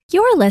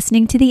You're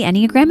listening to the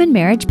Enneagram and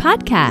Marriage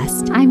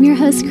podcast. I'm your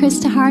host,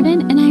 Krista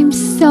Harden, and I'm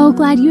so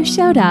glad you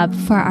showed up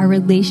for our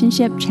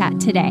relationship chat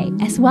today,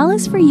 as well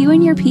as for you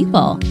and your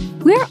people.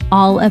 We're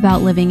all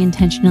about living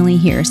intentionally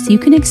here so you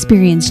can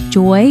experience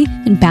joy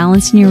and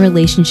balance in your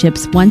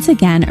relationships once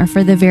again or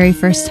for the very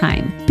first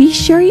time. Be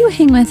sure you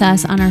hang with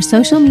us on our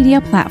social media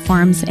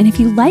platforms, and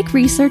if you like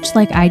research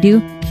like I do,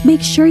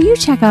 make sure you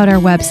check out our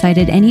website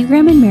at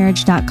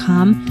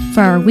enneagramandmarriage.com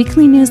for our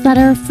weekly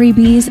newsletter,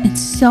 freebies, and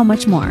so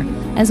much more,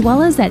 as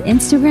well as at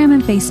Instagram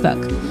and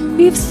Facebook.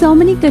 We have so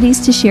many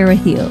goodies to share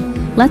with you.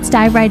 Let's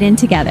dive right in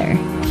together.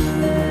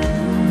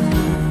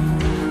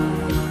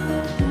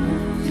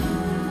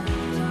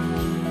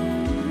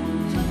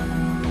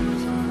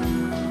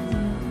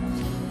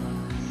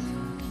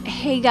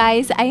 Hey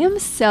guys, I am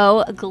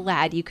so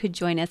glad you could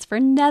join us for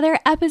another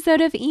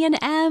episode of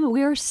E&M.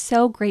 We are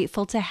so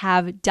grateful to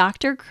have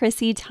Dr.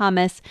 Krissy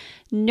Thomas,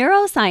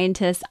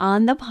 neuroscientist,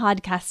 on the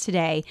podcast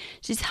today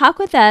to talk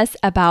with us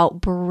about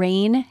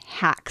brain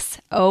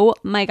hacks. Oh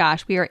my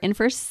gosh, we are in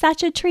for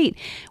such a treat.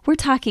 We're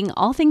talking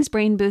all things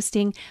brain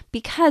boosting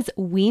because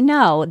we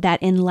know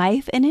that in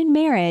life and in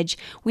marriage,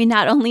 we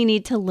not only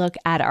need to look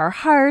at our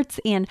hearts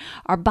and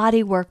our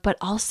body work, but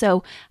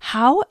also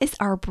how is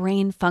our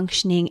brain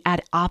functioning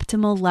at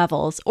optimal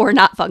levels or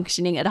not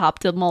functioning at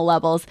optimal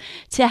levels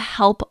to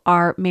help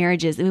our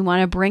marriages. And we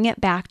want to bring it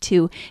back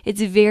to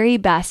its very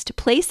best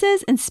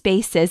places and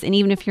spaces. And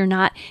even if you're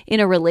not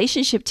in a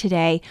relationship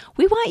today,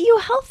 we want you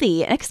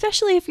healthy,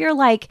 especially if you're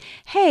like,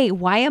 hey,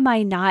 why am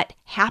I not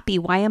happy?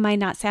 Why am I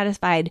not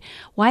satisfied?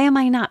 Why am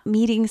I not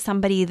meeting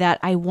somebody that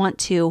I want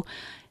to?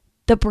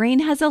 The brain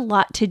has a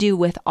lot to do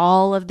with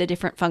all of the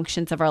different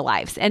functions of our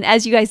lives. And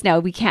as you guys know,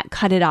 we can't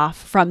cut it off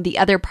from the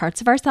other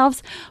parts of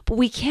ourselves, but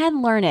we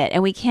can learn it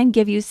and we can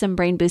give you some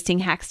brain boosting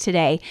hacks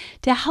today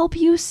to help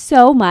you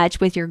so much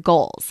with your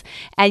goals.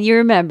 And you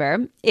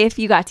remember, if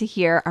you got to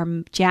hear our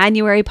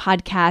January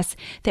podcast,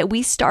 that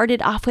we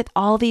started off with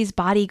all these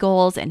body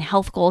goals and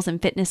health goals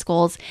and fitness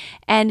goals.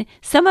 And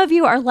some of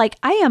you are like,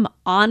 I am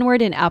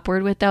onward and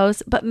upward with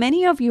those, but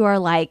many of you are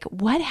like,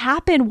 what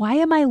happened? Why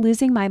am I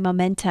losing my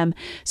momentum?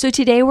 So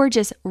today we're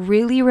just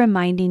really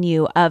reminding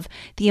you of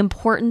the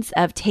importance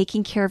of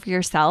taking care of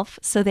yourself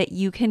so that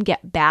you can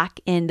get back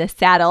in the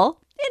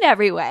saddle in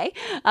every way,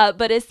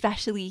 but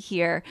especially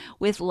here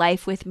with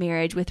life, with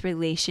marriage, with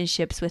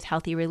relationships, with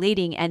healthy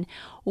relating. And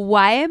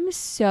why I'm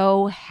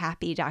so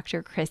happy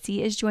Dr.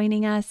 Krissy is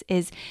joining us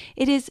is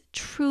it is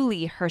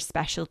truly her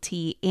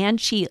specialty, and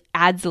she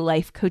adds a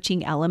life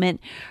coaching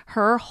element.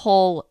 Her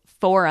whole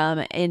forum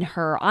in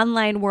her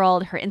online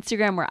world, her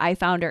Instagram, where I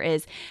found her,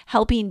 is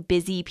helping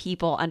busy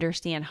people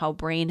understand how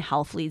brain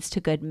health leads to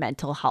good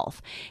mental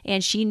health.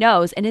 And she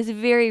knows and is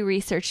very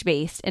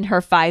research-based in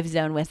her 5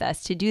 zone with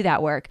us to do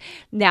that work.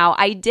 Now,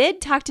 I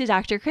did talk to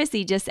Dr.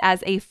 Krissy just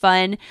as a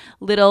fun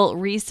little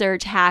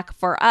research hack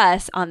for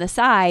us on the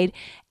side.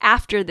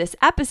 After this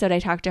episode, I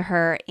talked to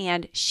her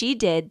and she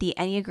did the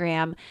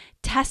Enneagram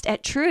test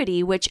at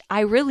Truity, which I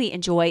really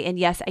enjoy. And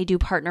yes, I do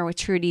partner with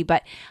Truity,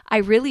 but I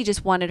really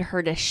just wanted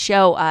her to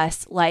show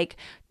us like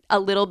a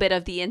little bit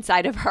of the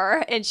inside of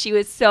her. And she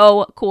was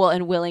so cool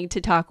and willing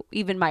to talk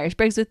even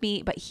Myers-Briggs with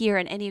me. But here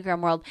in Enneagram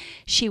world,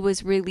 she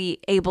was really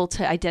able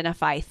to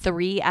identify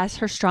 3 as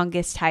her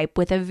strongest type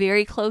with a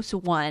very close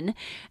 1.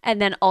 And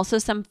then also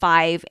some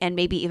 5 and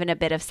maybe even a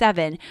bit of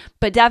 7.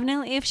 But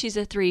definitely if she's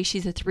a 3,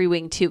 she's a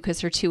 3-wing 2 because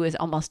her 2 is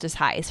almost as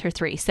high as her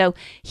 3. So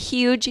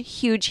huge,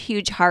 huge,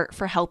 huge heart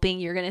for helping.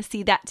 You're going to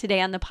see that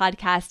today on the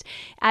podcast.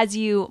 As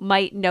you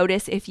might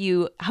notice, if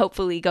you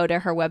hopefully go to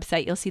her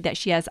website, you'll see that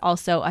she has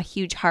also a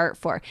huge heart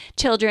for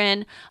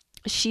children.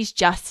 She's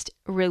just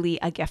really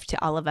a gift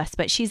to all of us,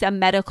 but she's a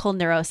medical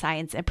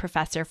neuroscience and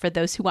professor. For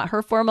those who want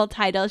her formal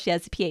title, she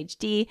has a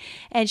Ph.D.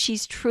 and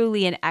she's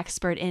truly an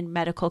expert in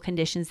medical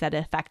conditions that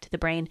affect the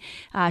brain.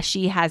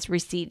 She has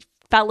received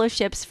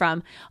fellowships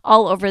from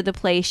all over the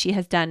place. She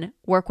has done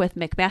work with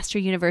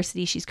McMaster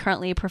University. She's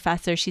currently a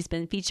professor. She's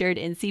been featured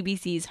in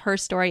CBC's Her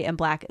Story in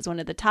Black as one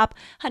of the top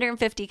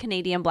 150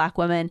 Canadian Black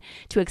women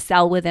to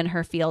excel within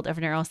her field of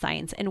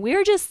neuroscience. And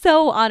we're just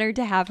so honored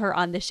to have her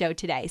on the show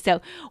today.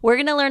 So we're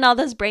going to learn all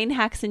those brain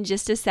hacks in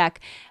just a sec.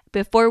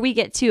 Before we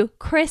get to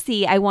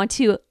Krissy, I want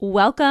to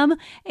welcome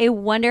a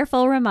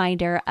wonderful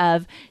reminder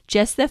of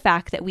just the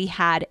fact that we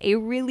had a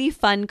really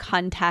fun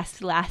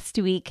contest last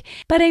week.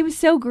 But I'm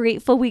so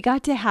grateful we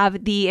got to have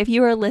if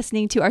you are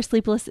listening to our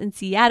Sleepless in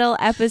Seattle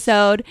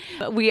episode,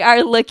 we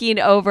are looking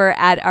over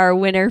at our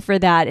winner for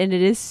that. And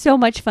it is so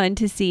much fun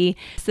to see.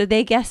 So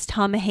they guessed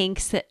Tom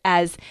Hanks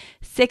as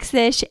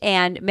 6-ish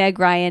and Meg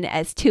Ryan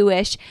as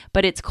 2-ish,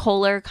 but it's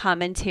Kohler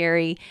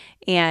commentary.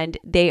 And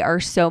they are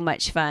so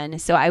much fun.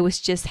 So I was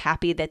just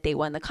happy that they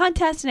won the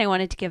contest and I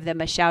wanted to give them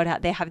a shout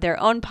out. They have their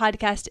own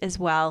podcast as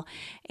well.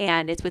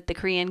 And it's with the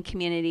Korean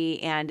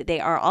community and they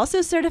are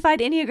also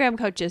certified Enneagram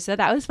coaches. So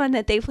that was fun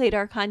that they played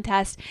our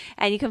contest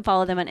and you can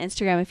follow them on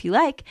Instagram if you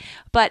like.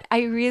 But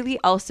I really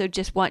also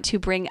just want to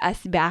bring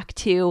us back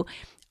to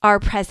our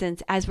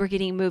presence as we're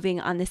getting moving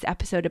on this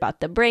episode about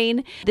the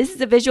brain. This is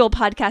a visual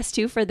podcast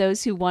too for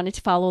those who wanted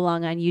to follow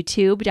along on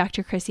YouTube.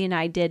 Dr. Krissy and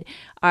I did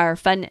our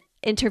fun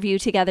interview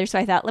together. So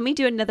I thought, let me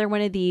do another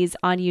one of these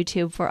on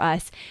YouTube for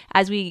us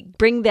as we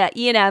bring the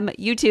E&M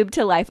YouTube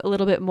to life a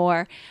little bit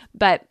more.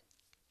 But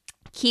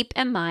keep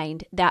in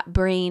mind that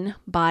brain,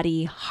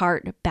 body,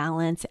 heart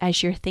balance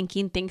as you're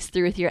thinking things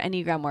through with your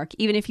Enneagram work.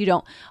 Even if you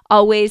don't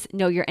always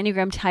know your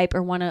Enneagram type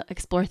or want to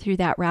explore through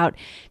that route,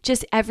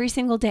 just every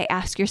single day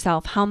ask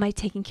yourself, how am I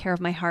taking care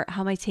of my heart?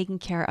 How am I taking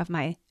care of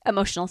my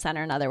emotional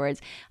center? In other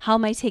words, how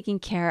am I taking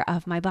care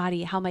of my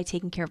body? How am I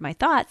taking care of my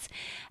thoughts?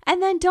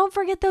 And then don't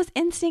forget those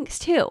instincts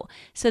too,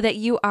 so that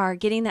you are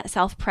getting that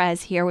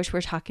self-pres here, which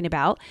we're talking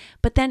about,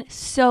 but then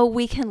so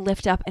we can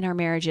lift up in our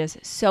marriages,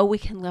 so we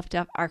can lift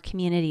up our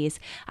communities.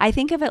 I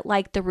think of it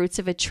like the roots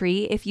of a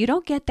tree. If you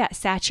don't get that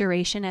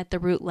saturation at the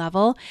root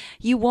level,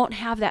 you won't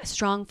have that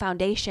strong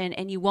foundation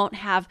and you won't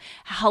have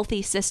a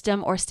healthy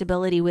system or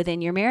stability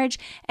within your marriage.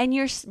 And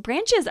your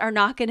branches are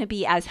not going to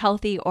be as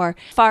healthy or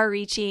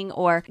far-reaching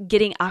or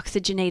getting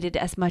oxygenated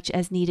as much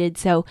as needed.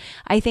 So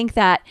I think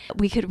that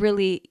we could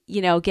really,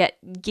 get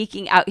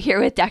geeking out here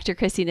with Dr.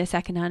 Krissy in a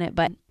second on it,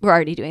 but we're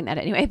already doing that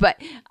anyway.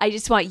 But I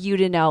just want you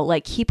to know,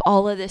 keep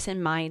all of this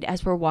in mind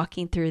as we're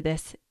walking through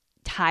this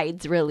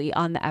tides really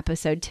on the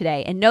episode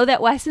today, and know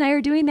that Wes and I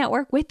are doing that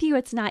work with you.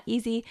 It's not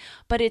easy,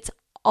 but it's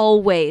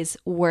always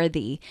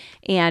worthy.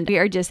 And we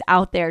are just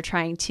out there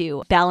trying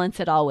to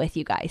balance it all with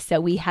you guys. So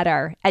we had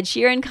our Ed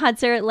Sheeran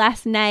concert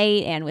last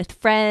night and with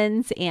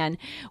friends, and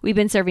we've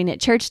been serving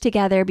at church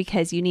together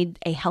because you need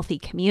a healthy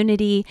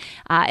community.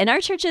 In our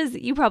churches,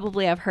 you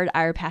probably have heard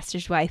our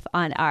pastor's wife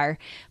on our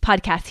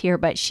podcast here,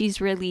 but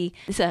she's really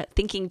a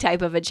thinking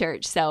type of a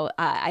church. So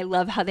I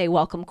love how they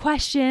welcome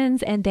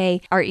questions, and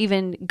they are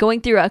even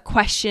going through a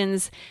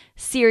questions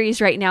series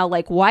right now,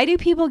 like why do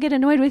people get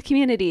annoyed with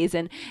communities,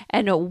 and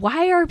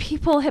why are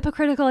people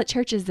hypocritical at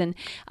churches, and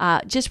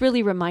just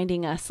really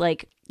reminding us,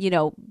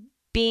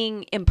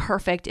 being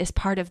imperfect is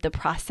part of the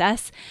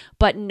process,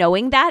 but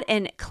knowing that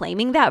and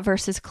claiming that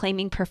versus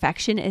claiming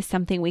perfection is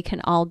something we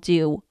can all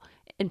do.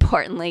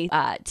 Importantly,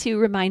 to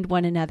remind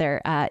one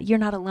another, you're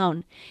not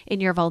alone in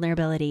your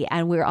vulnerability,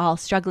 and we're all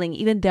struggling,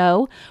 even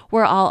though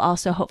we're all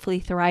also hopefully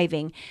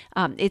thriving.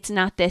 It's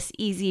not this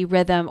easy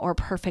rhythm or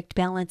perfect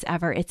balance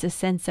ever. It's a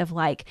sense of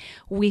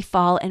we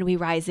fall and we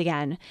rise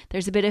again.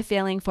 There's a bit of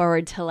failing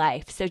forward to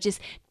life. So just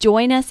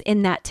join us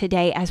in that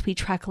today as we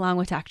trek along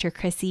with Dr.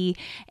 Krissy.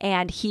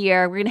 And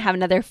here, we're going to have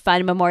another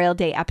fun Memorial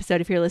Day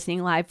episode if you're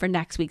listening live for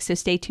next week. So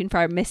stay tuned for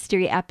our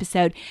mystery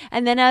episode,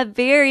 and then a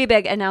very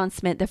big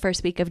announcement the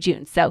first week of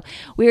June. So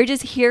we're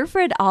just here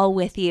for it all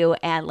with you,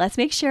 and let's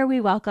make sure we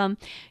welcome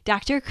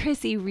Dr.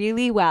 Krissy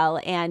really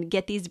well and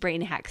get these brain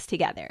hacks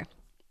together.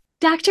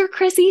 Dr.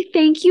 Krissy,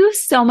 thank you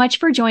so much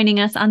for joining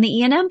us on the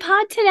E&M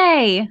pod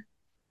today.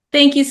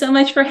 Thank you so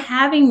much for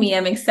having me.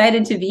 I'm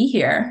excited to be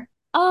here.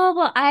 Oh,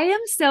 well, I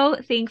am so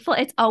thankful.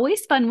 It's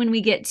always fun when we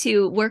get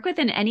to work with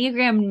an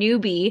Enneagram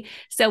newbie.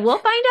 So we'll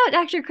find out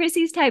Dr.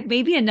 Krissy's type,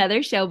 maybe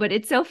another show, but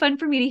it's so fun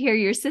for me to hear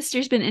your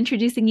sister's been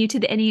introducing you to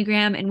the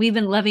Enneagram, and we've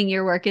been loving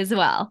your work as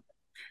well.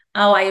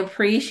 Oh, I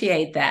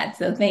appreciate that.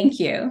 So thank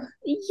you.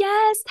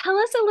 Yes. Tell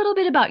us a little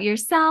bit about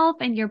yourself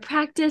and your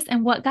practice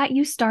and what got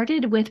you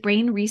started with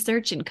brain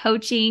research and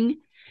coaching.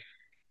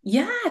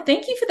 Yeah,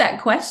 thank you for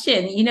that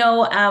question.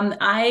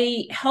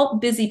 I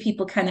help busy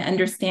people kind of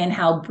understand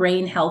how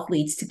brain health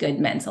leads to good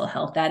mental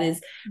health. That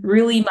is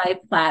really my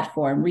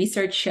platform.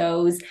 Research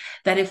shows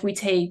that if we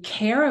take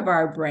care of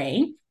our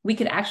brain, we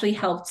could actually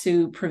help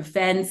to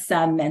prevent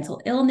some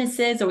mental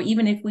illnesses, or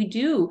even if we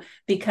do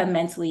become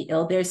mentally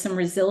ill, there's some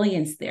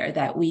resilience there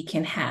that we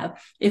can have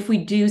if we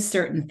do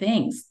certain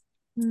things.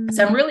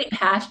 So I'm really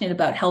passionate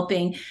about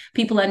helping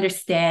people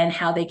understand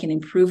how they can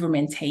improve or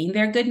maintain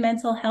their good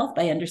mental health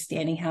by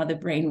understanding how the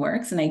brain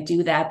works. And I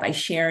do that by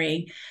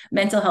sharing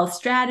mental health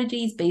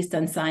strategies based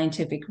on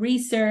scientific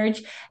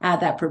research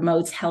that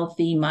promotes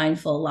healthy,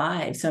 mindful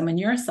lives. So I'm a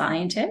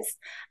neuroscientist.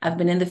 I've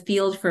been in the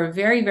field for a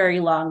very, very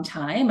long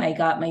time. I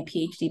got my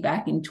Ph.D.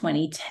 back in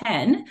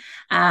 2010.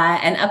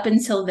 And up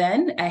until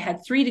then, I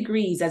had 3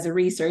 degrees as a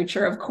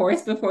researcher, of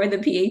course, before the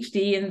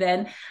Ph.D. And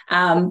then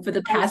for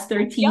the past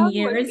 13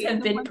 years,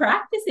 have been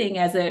practicing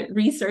as a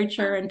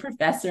researcher and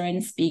professor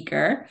and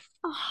speaker.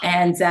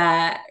 And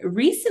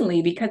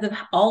recently, because of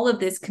all of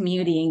this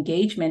community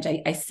engagement,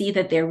 I see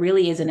that there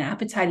really is an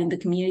appetite in the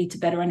community to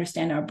better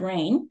understand our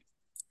brain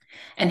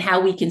and how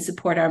we can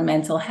support our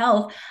mental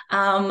health.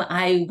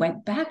 I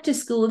went back to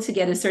school to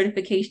get a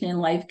certification in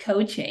life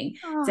coaching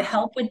to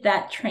help with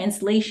that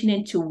translation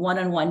into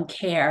one-on-one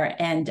care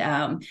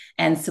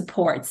and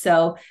support.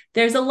 So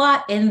there's a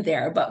lot in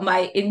there, but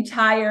my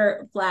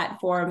entire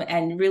platform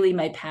and really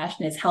my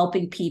passion is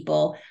helping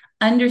people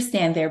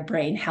understand their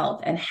brain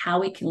health and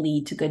how it can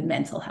lead to good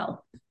mental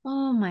health.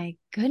 Oh my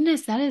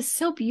goodness, that is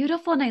so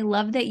beautiful. And I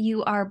love that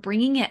you are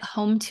bringing it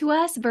home to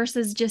us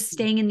versus just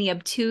staying in the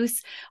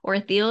obtuse or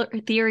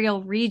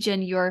ethereal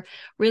region. You're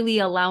really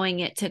allowing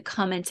it to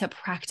come into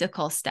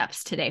practical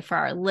steps today for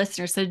our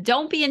listeners. So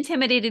don't be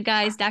intimidated,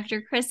 guys.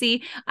 Dr.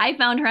 Krissy, I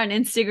found her on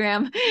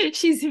Instagram.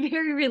 She's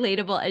very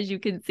relatable, as you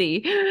can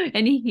see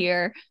and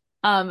hear.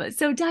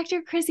 So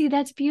Dr. Krissy,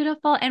 that's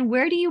beautiful. And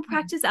where do you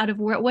practice out of?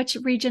 Which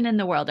region in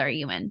the world are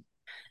you in?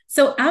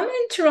 So I'm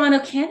in Toronto,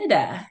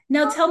 Canada.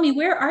 Now tell me,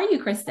 where are you,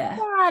 Krista?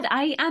 God,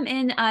 I am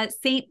in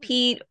St.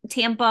 Pete,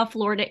 Tampa,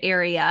 Florida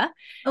area.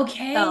 So,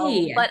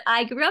 Okay. but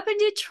I grew up in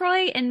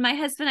Detroit, and my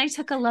husband and I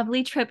took a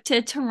lovely trip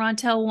to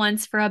Toronto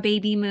once for a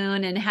baby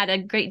moon and had a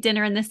great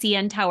dinner in the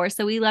CN Tower.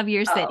 So we love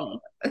your Oh,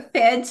 city.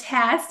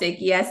 fantastic.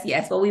 Yes,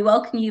 yes. Well, we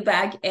welcome you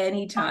back Oh,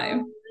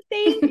 anytime.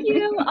 thank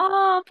you.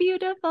 Oh,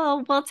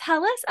 beautiful. Well,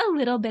 tell us a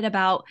little bit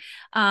about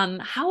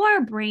how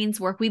our brains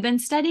work. We've been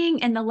studying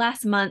in the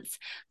last months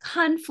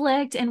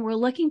conflict, and we're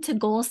looking to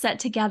goal set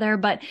together.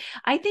 But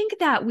I think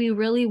that we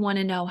really want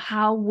to know,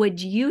 how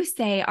would you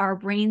say our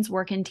brains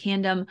work in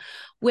tandem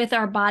with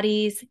our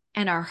bodies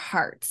and our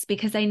hearts?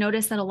 Because I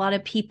notice that a lot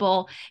of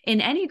people in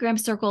Enneagram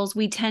circles,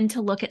 we tend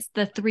to look at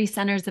the three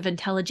centers of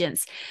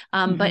intelligence.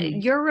 But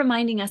Mhm. you're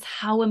reminding us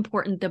how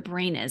important the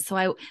brain is.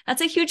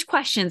 That's a huge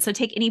question. So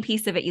take any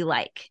piece of it you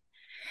like.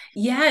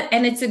 Yeah,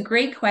 and it's a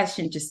great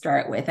question to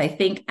start with. I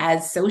think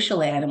as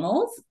social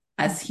animals,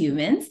 as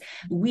humans,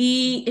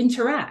 we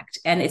interact,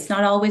 and it's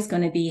not always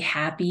going to be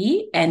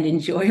happy and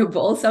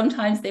enjoyable.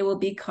 Sometimes there will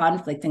be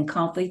conflict, and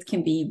conflict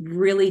can be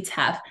really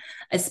tough,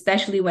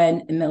 especially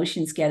when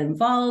emotions get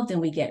involved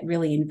and we get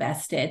really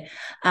invested.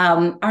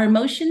 Our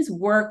emotions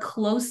work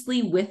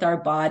closely with our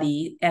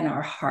body and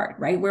our heart,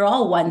 right? We're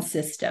all one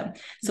system.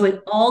 So Mm-hmm.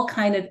 it all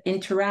kind of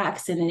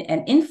interacts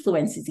and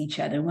influences each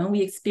other. When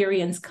we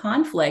experience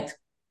conflict,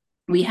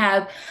 we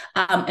have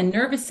a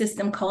nervous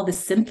system called the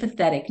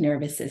sympathetic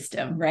nervous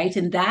system, right?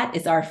 And that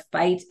is our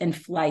fight and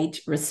flight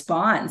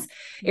response.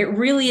 It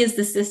really is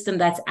the system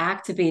that's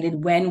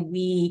activated when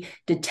we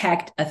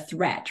detect a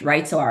threat,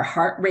 right? So our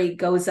heart rate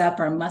goes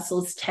up, our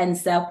muscles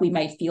tense up, we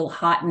might feel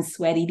hot and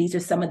sweaty. These are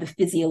some of the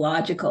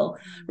physiological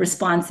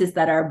responses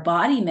that our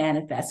body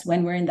manifests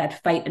when we're in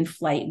that fight and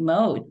flight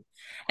mode.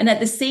 And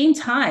at the same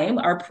time,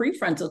 our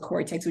prefrontal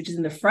cortex, which is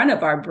in the front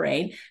of our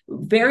brain,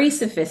 very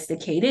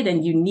sophisticated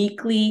and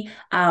uniquely,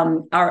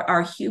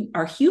 our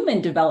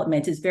human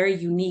development is very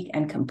unique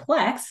and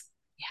complex.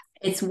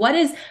 It's what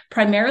is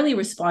primarily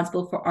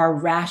responsible for our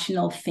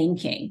rational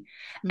thinking.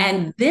 Mm-hmm.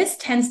 And this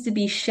tends to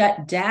be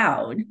shut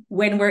down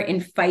when we're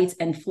in fight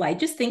and flight.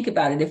 Just think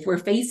about it. If we're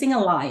facing a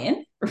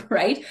lion,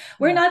 right,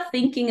 we're not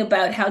thinking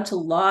about how to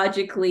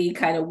logically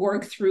kind of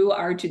work through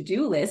our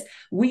to-do list.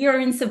 We are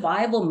in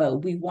survival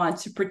mode. We want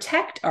to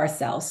protect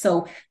ourselves.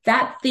 So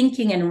that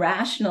thinking and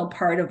rational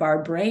part of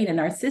our brain and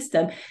our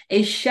system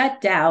is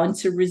shut down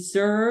to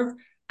reserve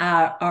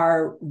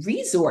our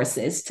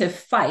resources to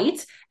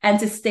fight and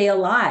to stay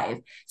alive.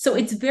 So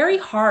it's very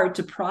hard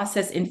to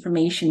process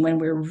information when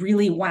we're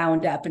really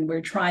wound up and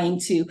we're trying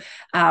to,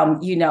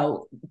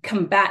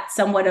 combat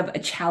somewhat of a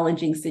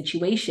challenging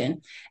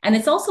situation. And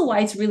it's also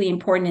why it's really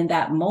important in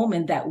that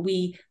moment that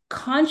we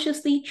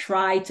consciously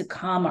try to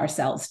calm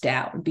ourselves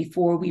down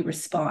before we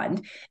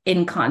respond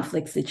in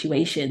conflict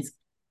situations.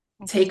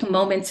 Take a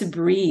moment to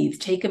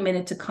breathe, take a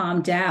minute to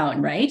calm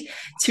down, right?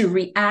 To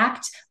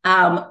react,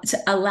 to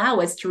allow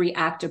us to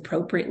react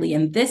appropriately.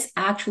 And this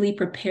actually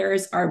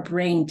prepares our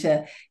brain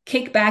to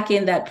kick back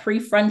in that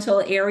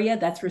prefrontal area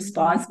that's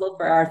responsible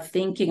for our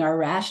thinking, our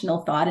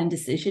rational thought and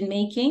decision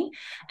making,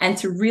 and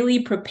to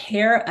really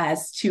prepare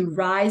us to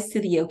rise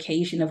to the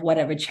occasion of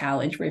whatever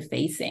challenge we're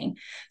facing.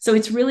 So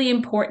it's really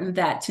important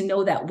that to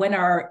know that when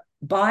our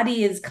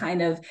body is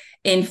kind of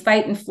in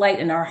fight and flight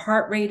and our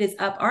heart rate is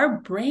up, our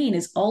brain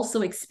is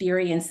also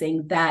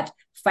experiencing that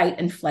fight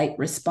and flight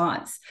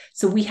response.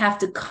 So we have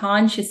to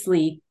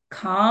consciously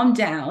calm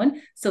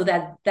down so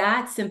that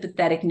that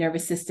sympathetic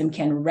nervous system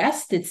can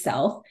rest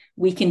itself.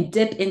 We can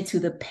dip into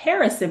the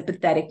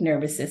parasympathetic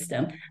nervous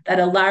system that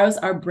allows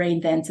our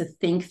brain then to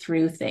think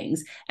through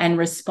things and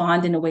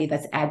respond in a way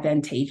that's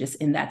advantageous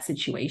in that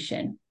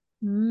situation.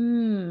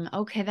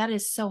 Okay, that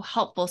is so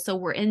helpful. So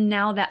we're in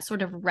now that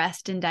sort of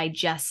rest and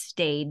digest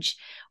stage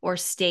or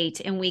state,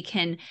 and we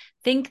can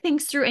think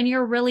things through. And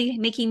you're really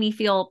making me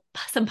feel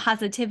some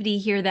positivity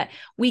here that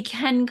we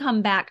can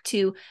come back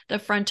to the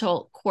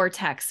frontal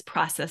cortex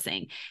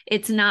processing.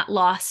 It's not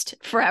lost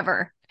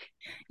forever.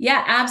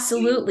 Yeah,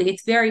 absolutely.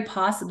 It's very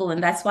possible.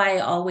 And that's why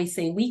I always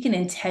say we can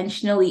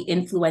intentionally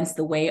influence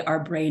the way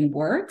our brain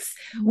works.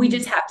 We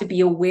just have to be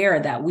aware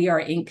that we are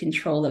in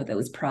control of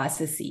those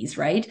processes,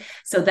 right?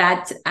 So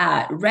that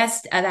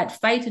that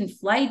fight and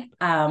flight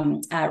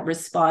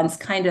response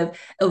kind of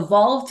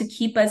evolved to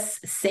keep us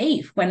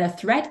safe when a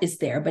threat is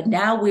there. But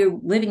now we're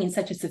living in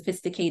such a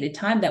sophisticated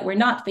time that we're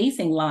not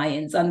facing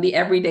lions on the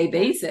everyday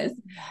basis,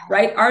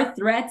 right? Our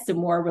threats are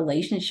more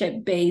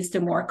relationship based,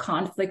 more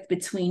conflict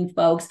between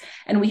folks.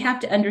 And we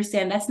have to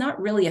understand that's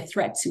not really a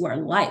threat to our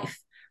life,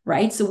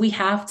 right? So we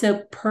have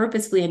to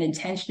purposefully and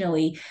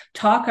intentionally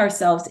talk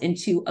ourselves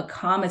into a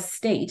calmer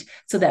state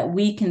so that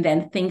we can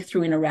then think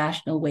through in a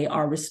rational way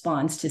our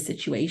response to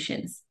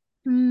situations.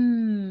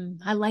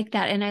 I like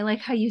that. And I like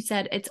how you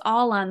said it's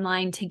all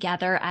online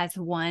together as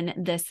one,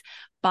 this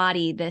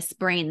body, this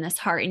brain, this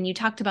heart. And you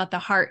talked about the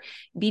heart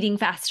beating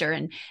faster.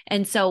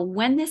 And so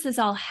when this is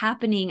all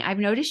happening, I've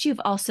noticed you've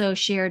also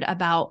shared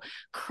about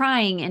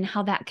crying and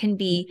how that can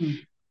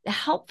be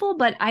helpful,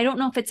 but I don't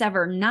know if it's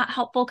ever not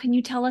helpful. Can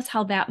you tell us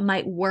how that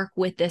might work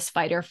with this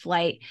fight or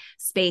flight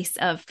space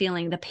of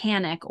feeling the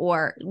panic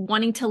or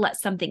wanting to let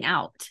something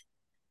out?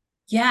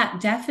 Yeah,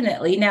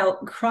 definitely. Now,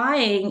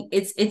 crying,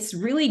 it's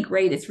really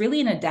great. It's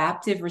really an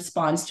adaptive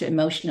response to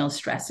emotional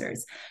stressors.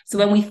 So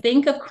when we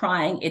think of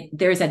crying,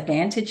 there's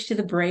advantage to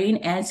the brain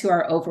and to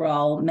our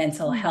overall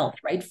mental health,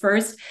 right?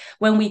 First,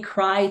 when we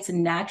cry, it's a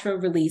natural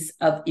release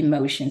of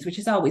emotions, which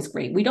is always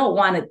great. We don't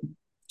want to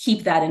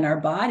keep that in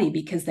our body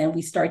because then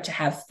we start to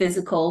have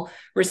physical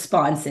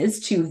responses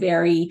to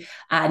very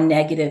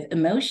negative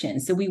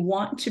emotions. So we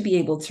want to be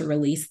able to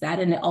release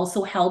that. And it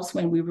also helps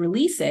when we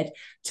release it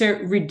to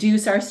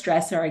reduce our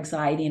stress, our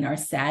anxiety, and our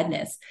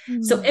sadness.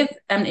 So if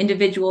an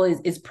individual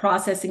is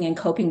processing and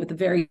coping with a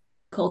very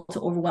difficult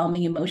to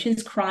overwhelming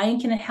emotions, crying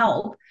can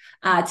help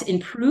to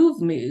improve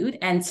mood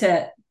and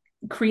to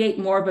create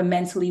more of a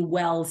mentally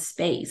well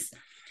space.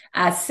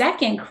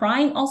 Second,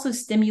 crying also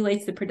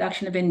stimulates the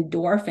production of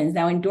endorphins.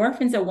 Now,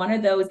 endorphins are one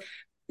of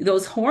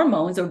those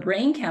hormones or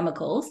brain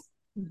chemicals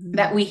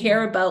that we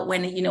hear about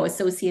when,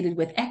 associated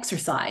with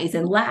exercise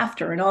and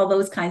laughter and all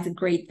those kinds of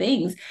great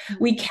things.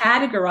 We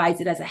categorize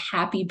it as a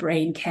happy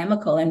brain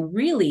chemical. And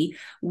really,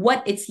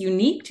 what it's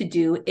unique to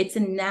do, it's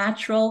a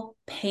natural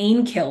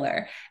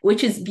painkiller,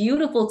 which is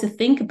beautiful to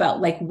think about.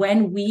 Like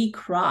when we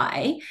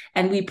cry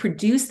and we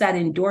produce that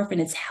endorphin,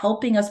 it's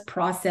helping us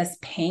process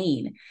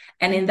pain.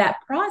 And in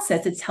that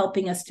process, it's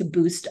helping us to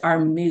boost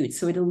our mood.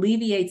 So it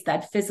alleviates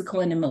that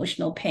physical and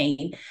emotional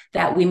pain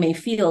that we may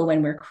feel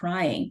when we're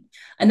crying.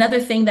 Another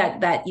thing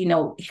that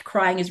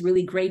crying is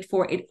really great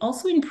for, it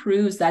also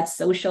improves that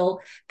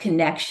social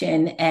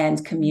connection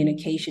and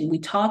communication. We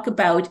talk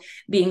about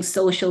being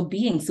social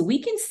beings, so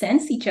we can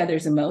sense each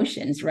other's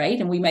emotions, right?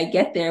 And we might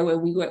get there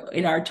where we were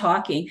in our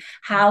talking,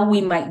 how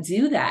we might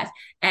do that.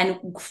 And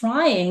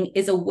crying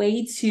is a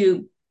way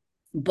to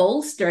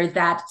bolster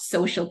that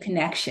social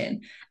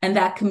connection and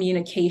that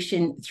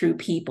communication through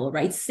people,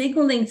 right?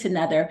 Signaling to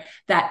another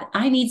that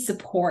I need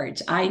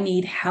support, I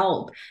need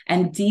help,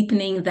 and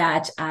deepening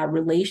that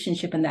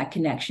relationship and that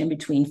connection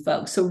between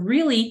folks. So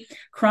really,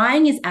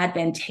 crying is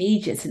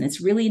advantageous, and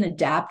it's really an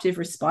adaptive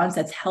response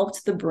that's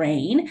helped the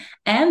brain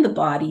and the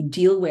body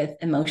deal with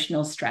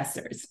emotional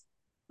stressors.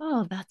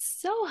 Oh, that's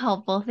so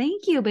helpful.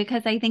 Thank you.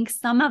 Because I think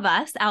some of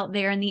us out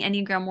there in the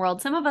Enneagram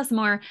world, some of us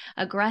more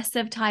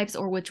aggressive types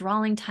or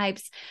withdrawing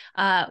types,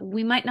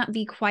 we might not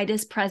be quite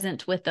as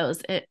present with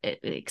those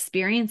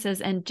experiences.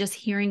 And just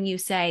hearing you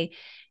say,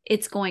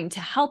 it's going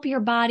to help your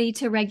body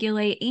to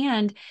regulate.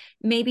 And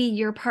maybe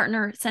your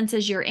partner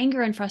senses your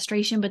anger and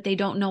frustration, but they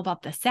don't know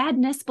about the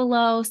sadness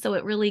below. So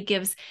it really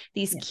gives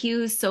these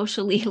cues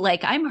socially,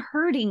 like I'm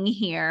hurting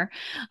here.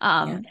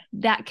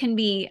 That can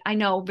be, I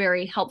know,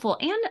 very helpful.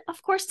 And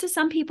of course, to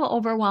some people,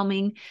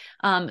 overwhelming.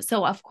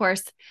 So of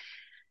course,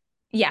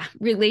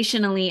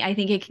 relationally, I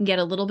think it can get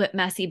a little bit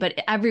messy, but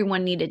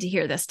everyone needed to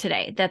hear this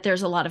today, that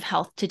there's a lot of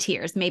health to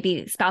tears.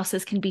 Maybe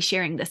spouses can be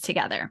sharing this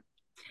together.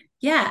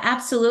 Yeah,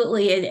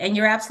 absolutely. And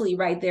you're absolutely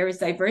right. There is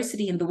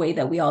diversity in the way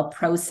that we all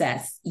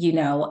process,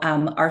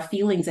 our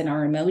feelings and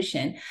our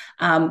emotion.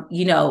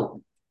 There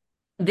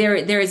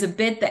is a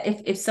bit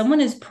that if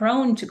someone is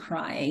prone to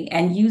crying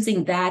and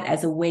using that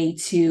as a way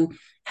to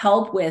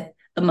help with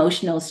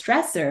emotional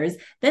stressors,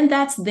 then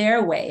that's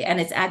their way and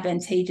it's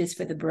advantageous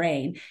for the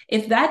brain.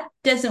 If that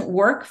doesn't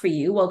work for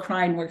you, well,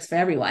 crying works for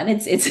everyone.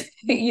 It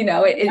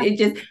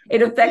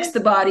affects the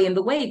body in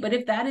the way. But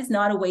if that is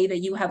not a way that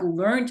you have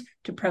learned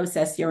to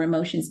process your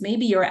emotions,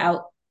 maybe your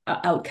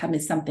outcome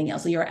is something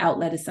else, or your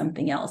outlet is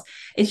something else.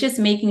 It's just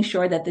making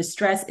sure that the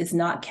stress is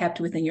not kept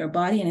within your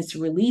body and it's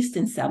released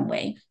in some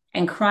way.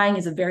 And crying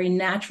is a very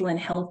natural and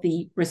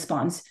healthy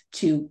response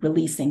to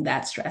releasing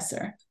that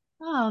stressor.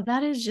 Oh,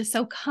 that is just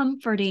so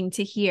comforting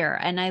to hear.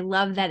 And I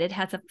love that it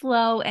has a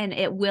flow and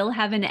it will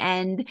have an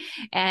end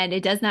and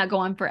it does not go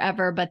on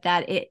forever, but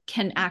that it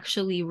can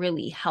actually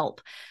really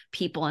help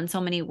people in so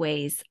many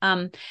ways.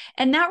 And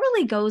that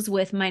really goes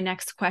with my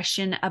next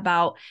question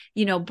about,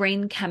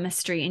 brain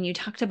chemistry. And you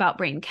talked about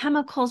brain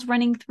chemicals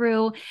running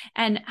through,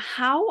 and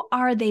how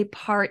are they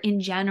part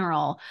in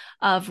general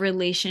of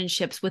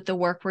relationships with the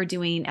work we're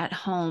doing at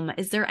home?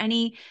 Is there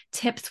any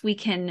tips we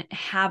can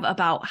have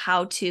about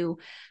how to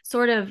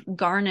sort of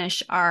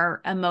garnish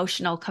our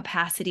emotional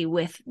capacity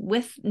with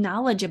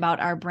knowledge about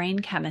our brain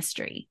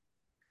chemistry?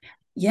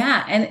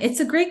 Yeah, and it's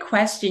a great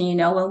question.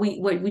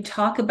 When we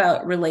talk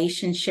about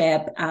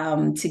relationship,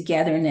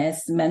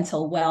 togetherness,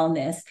 mental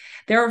wellness,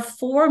 there are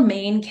four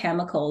main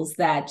chemicals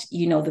that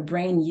the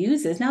brain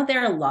uses. Now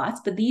there are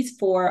lots, but these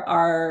four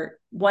are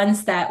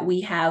ones that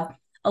we have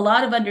a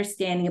lot of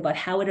understanding about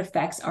how it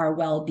affects our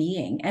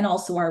well-being and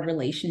also our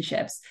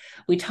relationships.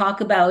 We talk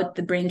about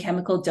the brain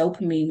chemical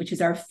dopamine, which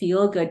is our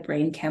feel-good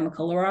brain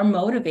chemical or our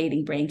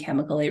motivating brain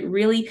chemical. It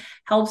really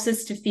helps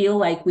us to feel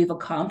like we've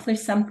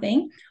accomplished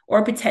something,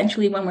 or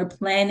potentially when we're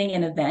planning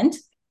an event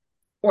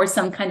or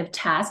some kind of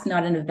task,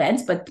 not an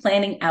event, but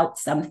planning out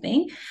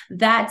something,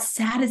 that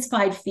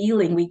satisfied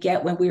feeling we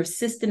get when we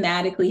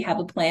systematically have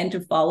a plan to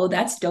follow,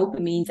 that's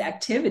dopamine's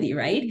activity,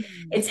 right?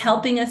 It's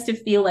helping us to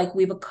feel like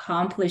we've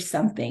accomplished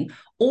something,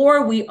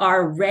 or we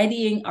are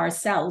readying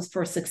ourselves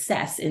for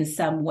success in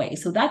some way.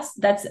 So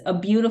that's a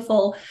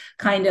beautiful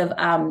kind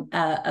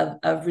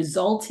of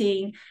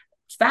resulting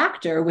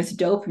factor with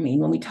dopamine.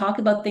 When we talk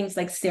about things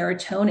like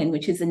serotonin,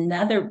 which is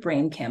another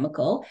brain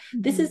chemical,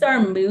 this is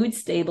our mood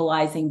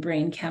stabilizing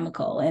brain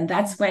chemical. And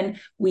that's when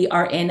we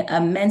are in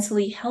a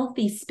mentally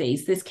healthy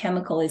space. This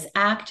chemical is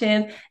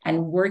active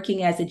and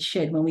working as it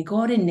should. When we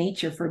go out in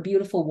nature for a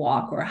beautiful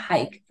walk or a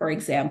hike, for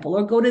example,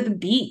 or go to the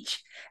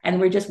beach and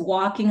we're just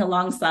walking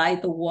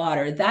alongside the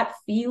water, that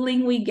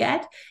feeling we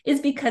get is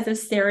because of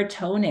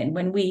serotonin.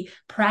 When we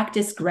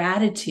practice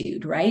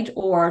gratitude, right?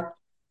 Or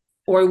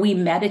we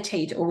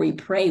meditate or we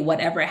pray,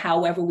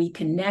 however we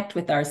connect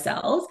with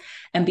ourselves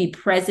and be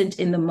present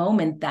in the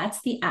moment,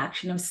 that's the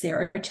action of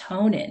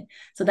serotonin.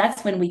 So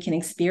that's when we can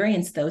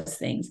experience those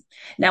things.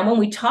 Now, when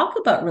we talk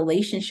about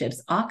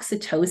relationships,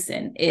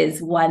 oxytocin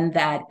is one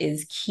that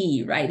is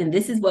key, right? And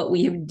this is what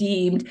we have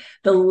deemed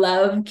the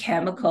love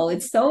chemical.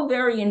 It's so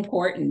very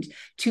important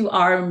to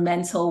our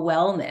mental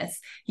wellness.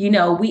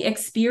 We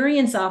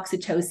experience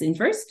oxytocin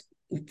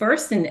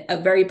first in a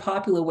very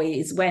popular way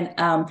is when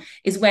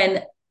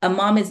a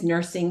mom is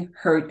nursing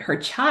her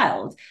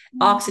child,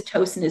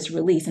 oxytocin is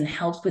released and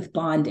helps with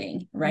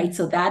bonding, right?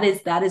 So that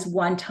is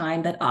one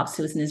time that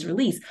oxytocin is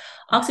released.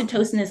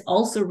 Oxytocin is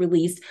also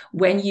released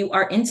when you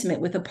are intimate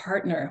with a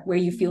partner, where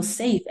you feel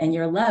safe and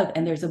you're loved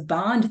and there's a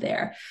bond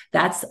there.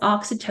 That's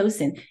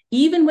oxytocin.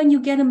 Even when you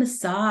get a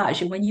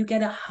massage or when you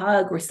get a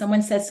hug or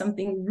someone says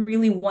something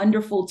really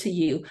wonderful to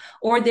you,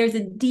 or there's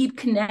a deep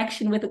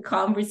connection with a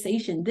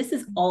conversation, this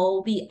is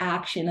all the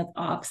action of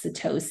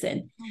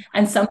oxytocin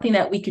and something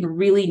that we can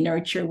really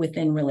nurture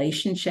within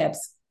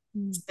relationships.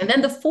 And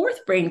then the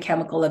fourth brain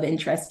chemical of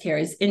interest here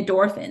is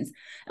endorphins.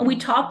 And we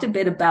talked a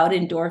bit about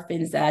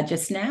endorphins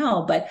just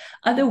now, but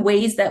other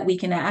ways that we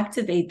can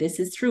activate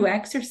this is through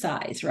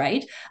exercise,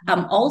 right?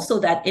 Also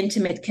that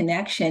intimate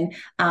connection,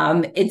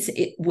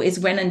 it is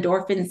when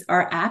endorphins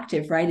are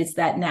active, right? It's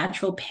that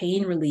natural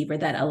pain reliever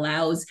that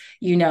allows,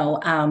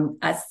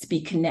 us to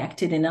be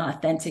connected in an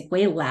authentic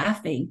way,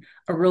 laughing,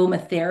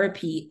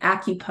 aromatherapy,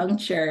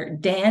 acupuncture,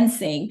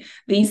 dancing.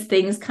 These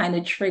things kind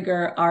of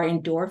trigger our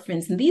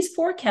endorphins. And these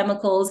four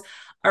chemicals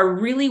are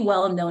really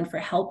well known for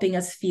helping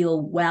us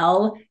feel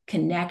well,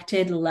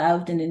 connected,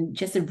 loved, and in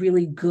just a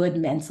really good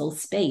mental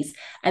space.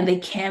 And they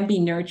can be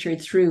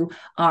nurtured through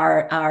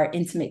our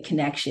intimate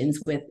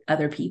connections with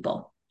other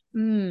people.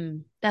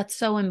 That's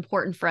so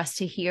important for us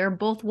to hear,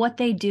 both what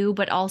they do,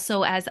 but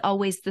also, as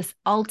always, this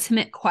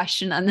ultimate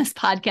question on this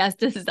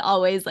podcast is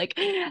always like,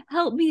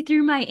 help me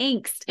through my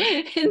angst.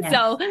 And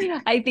so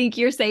I think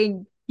you're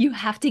saying you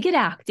have to get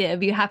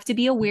active. You have to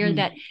be aware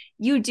that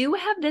you do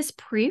have this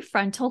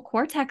prefrontal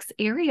cortex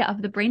area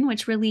of the brain,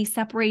 which really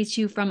separates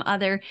you from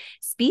other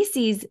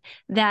species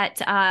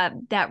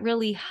that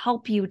really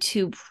help you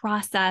to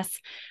process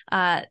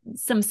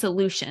some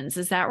solutions.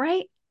 Is that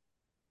right?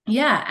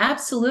 Yeah,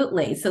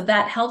 absolutely. So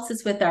that helps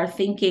us with our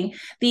thinking.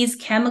 These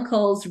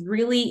chemicals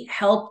really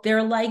help.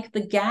 They're like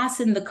the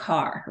gas in the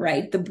car,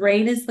 right? The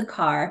brain is the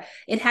car.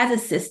 It has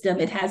a system,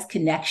 it has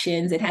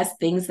connections, it has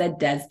things that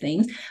does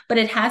things, but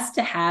it has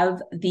to have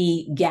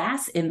the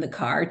gas in the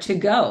car to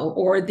go,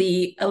 or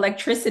the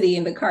electricity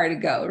in the car to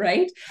go,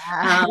 right?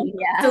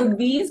 So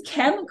these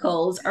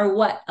chemicals are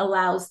what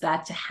allows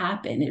that to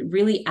happen. It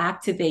really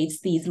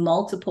activates these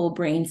multiple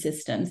brain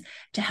systems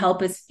to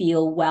help us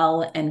feel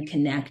well and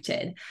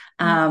connected.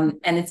 And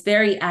it's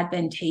very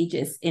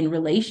advantageous in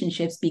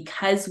relationships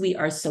because we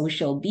are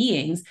social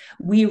beings.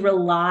 We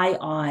rely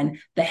on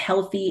the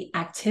healthy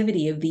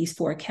activity of these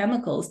four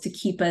chemicals to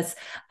keep us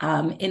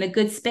in a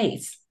good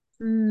space.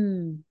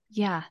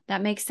 Yeah,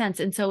 that makes sense.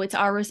 And so it's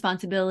our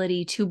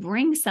responsibility to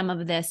bring some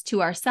of this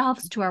to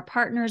ourselves, to our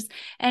partners.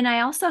 And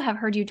I also have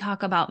heard you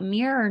talk about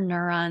mirror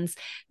neurons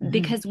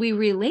because we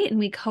relate and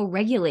we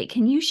co-regulate.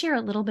 Can you share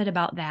a little bit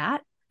about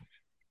that?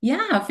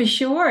 Yeah, for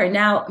sure.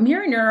 Now,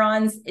 mirror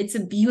neurons, it's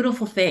a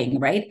beautiful thing,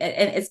 right?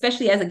 And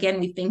especially as, again,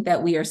 we think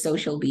that we are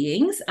social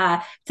beings,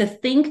 to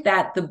think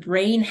that the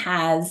brain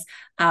has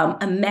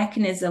a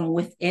mechanism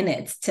within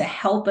it to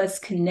help us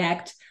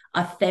connect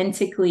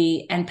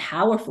authentically and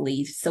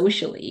powerfully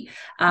socially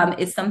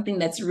is something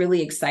that's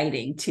really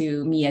exciting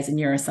to me as a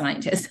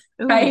neuroscientist.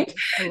 Right?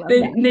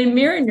 The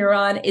mirror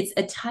neuron, it's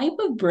a type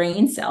of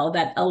brain cell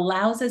that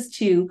allows us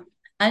to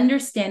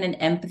understand and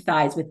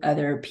empathize with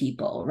other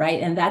people,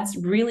 right? And that's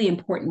really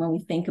important when we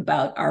think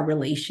about our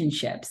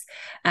relationships.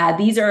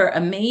 These are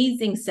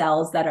amazing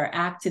cells that are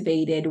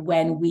activated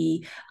when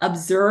we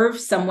observe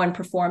someone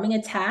performing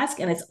a task,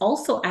 and it's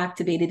also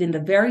activated in the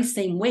very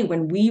same way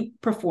when we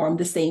perform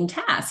the same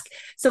task.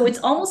 So it's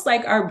almost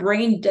like our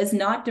brain does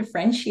not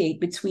differentiate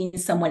between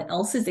someone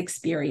else's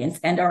experience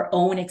and our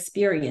own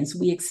experience.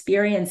 We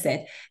experience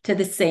it to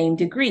the same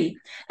degree.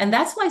 And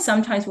that's why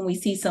sometimes when we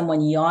see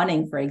someone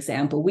yawning, for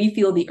example, we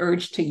feel the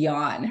urge to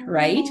yawn,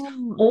 right?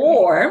 Oh, okay.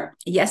 Or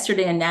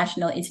yesterday on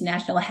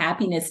International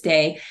Happiness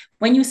Day,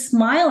 when you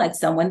smile at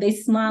someone, they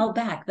smile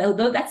back.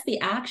 Though that's the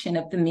action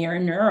of the mirror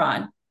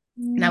neuron.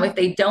 Now, if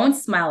they don't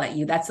smile at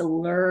you, that's a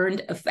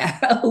learned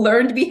effect, a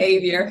learned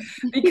behavior,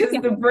 because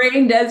the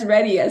brain does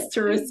ready us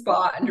to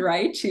respond,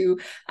 right, to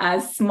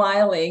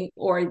smiling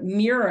or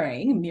mirror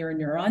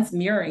neurons,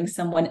 mirroring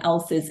someone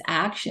else's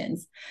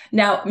actions.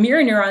 Now,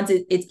 mirror neurons,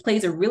 it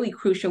plays a really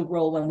crucial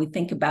role when we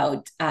think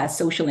about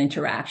social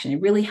interaction.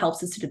 It really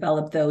helps us to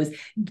develop those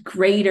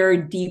greater,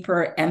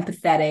 deeper,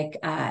 empathetic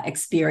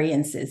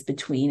experiences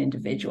between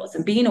individuals,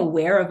 and being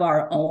aware of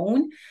our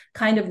own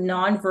kind of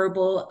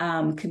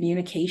nonverbal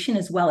communication,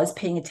 as well as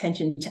paying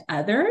attention to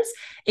others,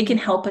 it can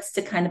help us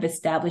to kind of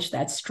establish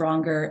that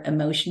stronger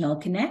emotional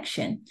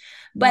connection.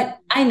 But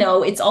I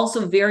know it's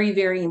also very,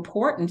 very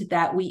important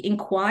that we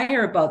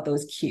inquire about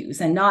those cues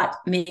and not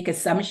make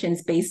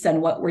assumptions based on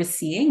what we're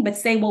seeing, but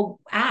say, well,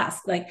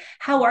 ask, like,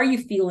 how are you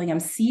feeling? I'm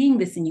seeing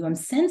this in you. I'm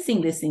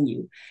sensing this in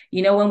you.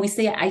 You know, when we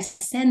say, I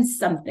sense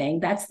something,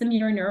 that's the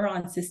mirror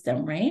neuron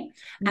system, right?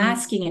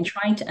 Asking and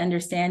trying to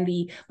understand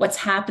what's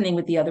happening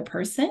with the other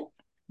person.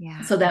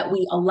 Yeah. So that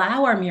we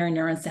allow our mirror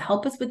neurons to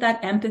help us with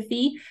that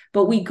empathy,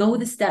 but we go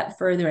the step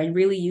further and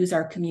really use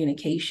our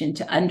communication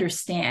to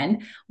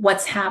understand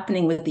what's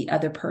happening with the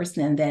other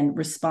person and then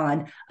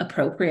respond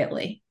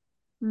appropriately.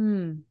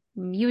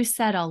 You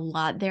said a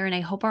lot there, and I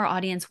hope our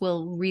audience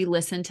will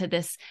re-listen to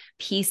this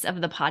piece of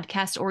the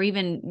podcast, or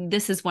even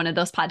this is one of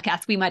those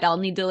podcasts we might all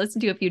need to listen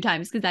to a few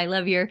times because I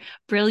love your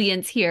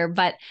brilliance here.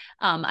 But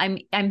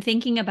I'm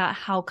thinking about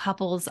how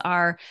couples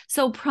are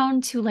so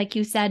prone to, like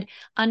you said,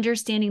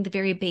 understanding the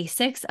very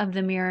basics of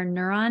the mirror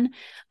neuron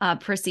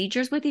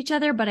procedures with each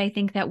other. But I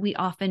think that we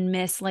often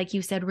miss, like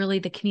you said, really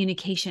the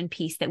communication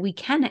piece that we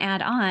can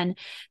add on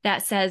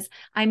that says,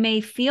 I may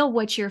feel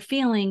what you're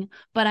feeling,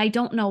 but I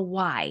don't know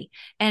why.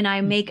 And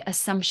I make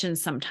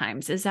assumptions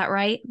sometimes. Is that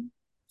right?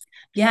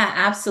 Yeah,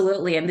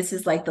 absolutely. And this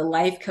is like the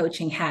life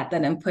coaching hat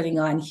that I'm putting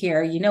on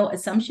here. You know,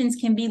 assumptions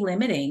can be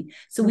limiting.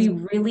 So we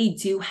really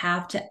do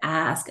have to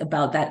ask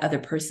about that other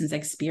person's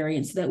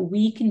experience so that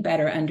we can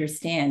better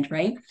understand,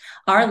 right?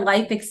 Our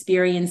life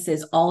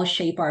experiences all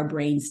shape our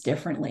brains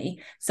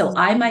differently. So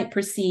I might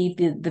perceive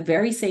the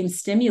very same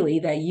stimuli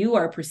that you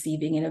are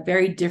perceiving in a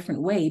very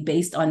different way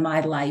based on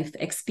my life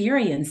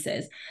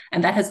experiences.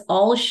 And that has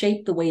all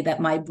shaped the way that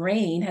my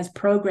brain has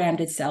programmed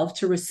itself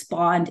to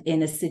respond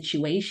in a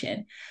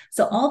situation.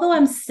 So although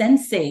I'm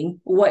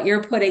sensing what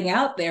you're putting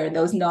out there,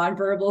 those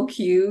nonverbal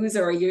cues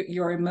or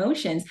your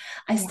emotions,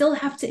 I still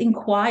have to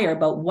inquire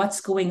about what's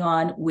going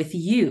on with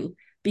you,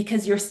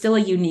 because you're still a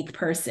unique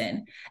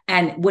person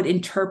and would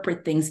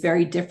interpret things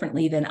very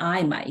differently than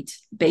I might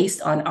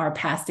based on our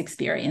past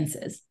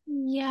experiences.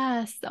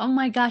 Yes. Oh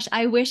my gosh.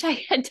 I wish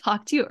I had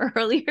talked to you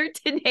earlier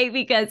today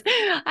because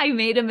I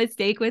made a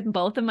mistake with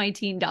both of my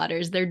teen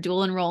daughters. They're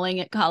dual enrolling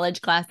at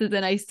college classes,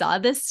 and I saw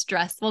this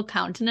stressful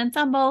countenance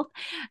on both,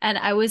 and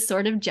I was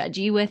sort of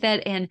judgy with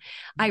it. And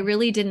I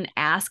really didn't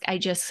ask. I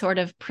just sort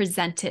of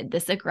presented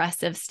this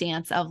aggressive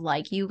stance of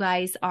like, you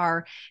guys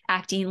are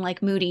acting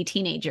like moody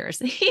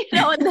teenagers,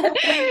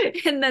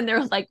 and then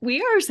they're like,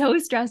 we are so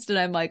stressed. And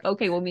I'm like,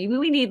 okay, well, maybe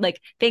we need, like,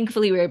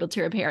 thankfully we were able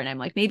to repair. And I'm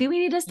like, maybe we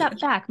need to step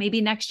back.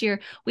 Maybe next year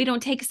we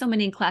don't take so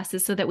many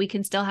classes so that we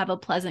can still have a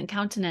pleasant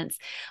countenance.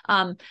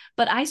 But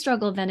I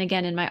struggle then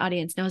again, and my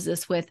audience knows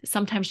this, with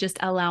sometimes just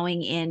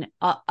allowing in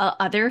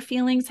other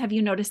feelings. Have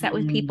you noticed that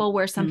with people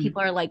where some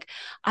people are like,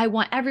 I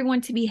want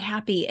everyone to be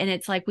happy. And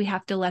it's like, we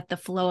have to let the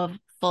flow of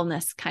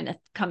fullness kind of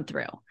come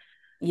through.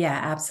 Yeah,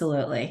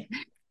 absolutely.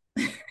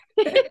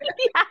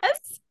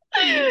 Yes.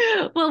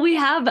 Well, we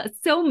have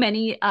so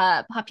many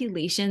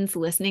populations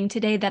listening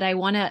today that I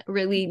want to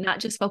really not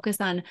just focus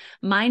on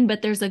mine,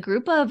 but there's a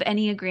group of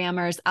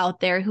Enneagrammers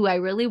out there who I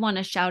really want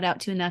to shout out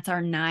to, and that's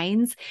our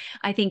nines.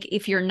 I think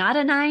if you're not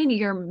a nine,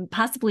 you're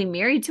possibly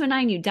married to a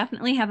nine. You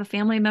definitely have a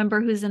family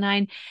member who's a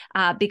nine,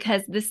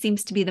 because this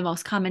seems to be the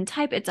most common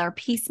type. It's our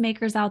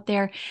peacemakers out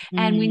there.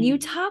 And when you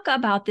talk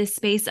about this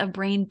space of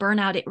brain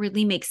burnout, it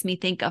really makes me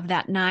think of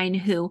that nine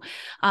who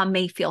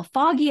may feel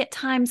foggy at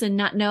times and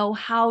not know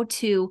how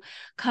to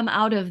come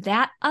out of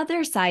that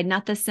other side,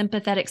 not the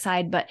sympathetic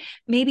side, but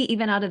maybe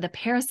even out of the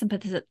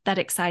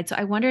parasympathetic side. So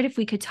I wondered if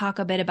we could talk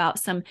a bit about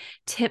some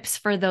tips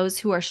for those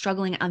who are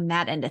struggling on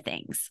that end of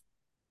things.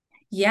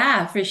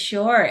 Yeah, for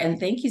sure. And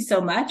thank you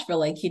so much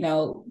for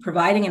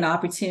providing an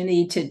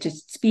opportunity to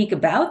speak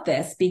about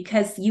this,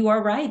 because you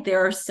are right.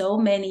 There are so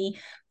many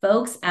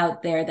folks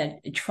out there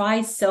that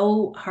try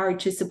so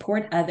hard to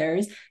support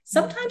others,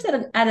 sometimes at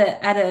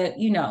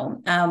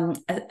an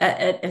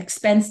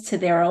expense to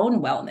their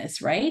own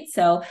wellness, right?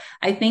 So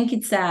I think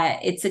it's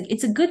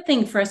a good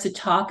thing for us to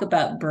talk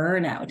about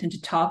burnout and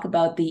to talk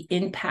about the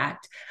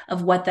impact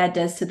of what that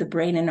does to the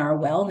brain and our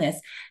wellness.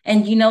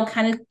 And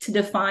kind of to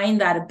define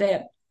that a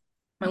bit,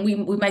 and we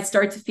might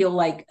start to feel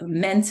like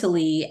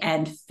mentally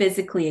and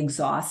physically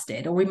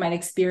exhausted, or we might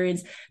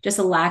experience just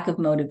a lack of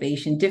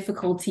motivation,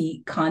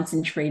 difficulty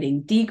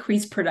concentrating,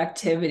 decreased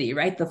productivity,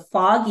 right? The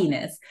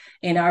fogginess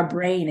in our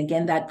brain,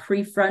 again, that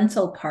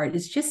prefrontal part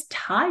is just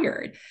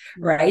tired,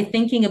 right?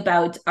 Thinking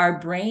about our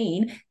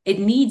brain, it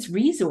needs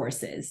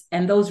resources,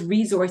 and those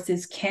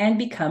resources can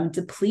become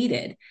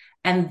depleted.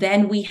 And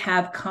then we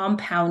have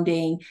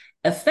compounding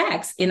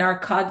effects in our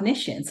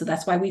cognition. So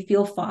that's why we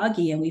feel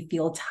foggy and we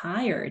feel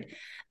tired.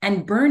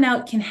 And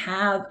burnout can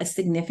have a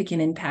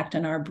significant impact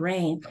on our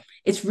brain.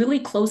 It's really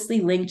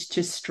closely linked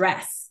to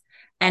stress.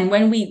 And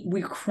when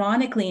we're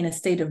chronically in a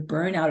state of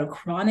burnout or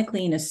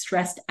chronically in a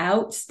stressed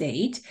out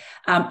state,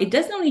 it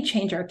doesn't only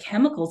change our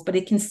chemicals, but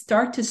it can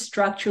start to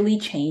structurally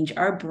change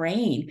our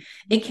brain.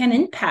 It can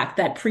impact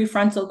that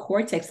prefrontal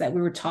cortex that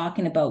we were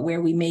talking about,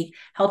 where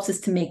helps us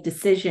to make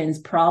decisions,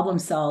 problem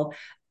solve,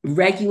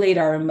 regulate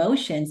our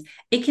emotions.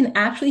 It can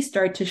actually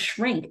start to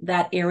shrink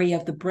that area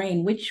of the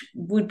brain, which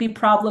would be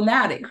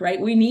problematic, right?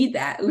 We need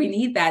that. We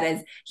need that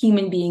as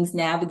human beings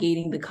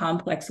navigating the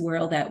complex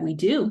world that we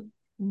do.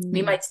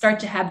 We might start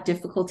to have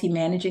difficulty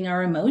managing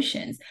our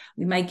emotions.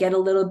 We might get a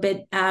little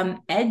bit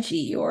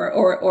edgy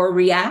or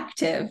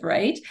reactive,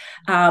 right?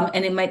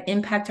 And it might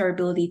impact our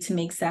ability to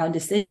make sound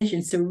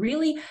decisions. So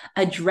really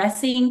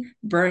addressing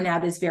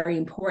burnout is very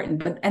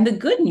important. And the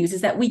good news is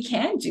that we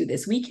can do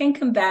this. We can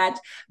combat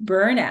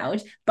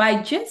burnout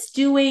by just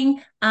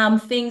doing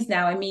things.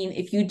 Now, I mean,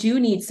 if you do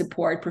need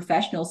support,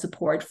 professional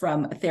support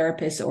from a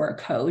therapist or a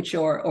coach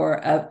or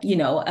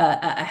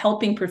a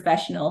helping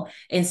professional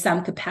in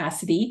some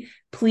capacity,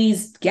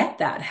 please get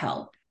that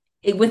help.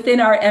 Within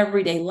our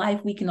everyday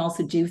life, we can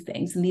also do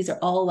things. And these are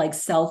all like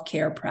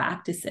self-care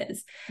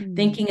practices,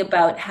 thinking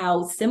about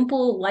how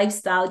simple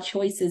lifestyle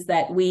choices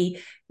that we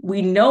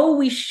know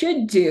we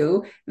should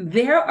do.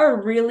 There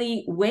are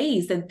really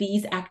ways that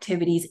these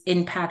activities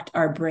impact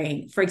our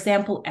brain. For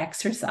example,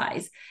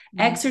 exercise.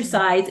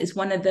 Exercise is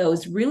one of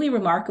those really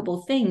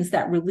remarkable things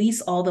that release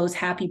all those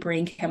happy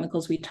brain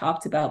chemicals we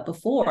talked about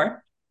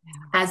before,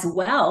 as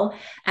well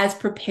as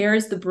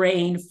prepares the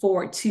brain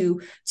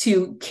to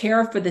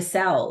care for the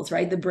cells,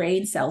 right? The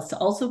brain cells, to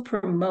also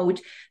promote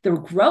the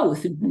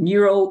growth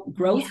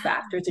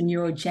factors and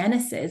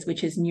neurogenesis,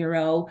 which is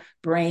neuro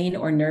brain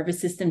or nervous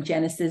system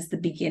genesis, the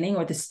beginning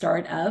or the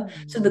start of.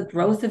 So the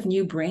growth of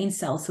new brain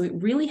cells. So it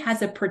really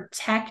has a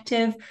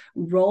protective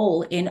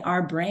role in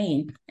our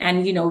brain.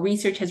 And,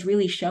 research has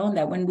really shown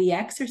that when we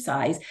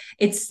exercise,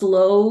 it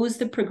slows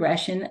the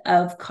progression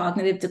of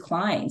cognitive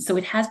decline. So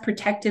it has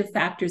protective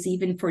factors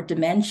even for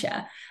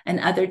dementia and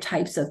other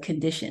types of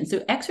conditions.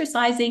 So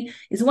exercising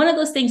is one of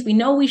those things we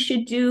know we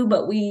should do,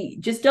 but we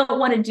just don't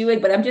want to do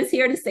it. But I'm just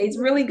here to say it's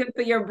really good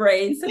for your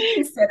brain. So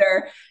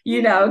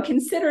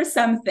consider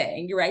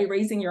something, right?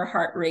 Raising your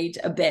heart rate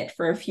a bit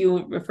for a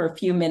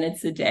few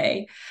minutes a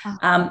day.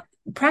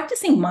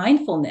 Practicing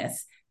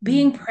mindfulness,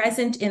 being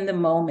present in the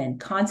moment,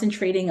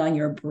 concentrating on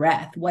your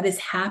breath, what is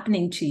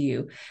happening to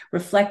you,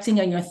 reflecting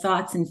on your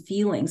thoughts and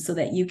feelings so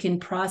that you can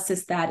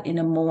process that in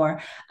a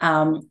more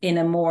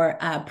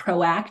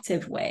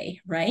proactive way,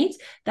 right?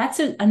 That's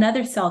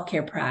another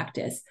self-care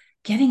practice.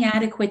 Getting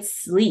adequate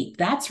sleep,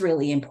 that's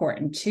really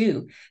important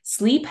too.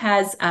 Sleep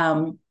has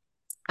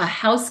a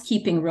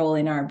housekeeping role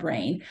in our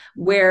brain,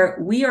 where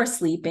we are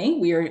sleeping,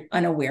 we are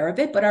unaware of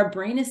it, but our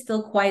brain is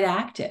still quite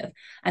active.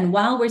 And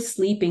while we're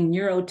sleeping,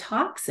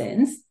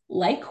 neurotoxins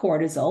like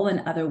cortisol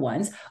and other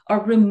ones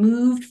are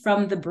removed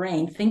from the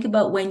brain. Think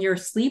about when you're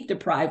sleep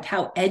deprived,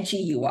 how edgy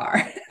you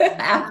are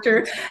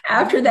after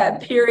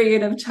that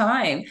period of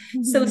time.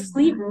 So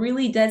sleep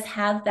really does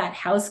have that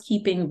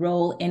housekeeping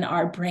role in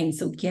our brain.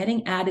 So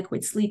getting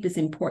adequate sleep is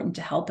important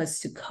to help us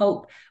to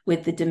cope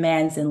with the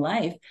demands in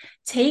life.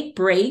 Take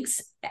breaks,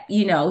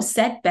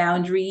 set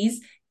boundaries.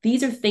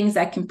 These are things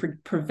that can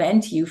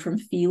prevent you from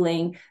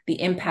feeling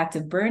the impact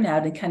of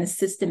burnout and kind of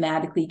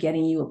systematically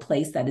getting you a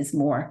place that is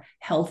more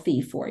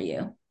healthy for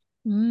you.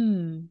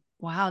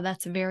 Wow,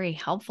 that's very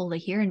helpful to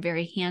hear and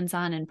very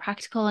hands-on and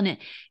practical. And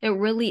it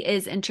really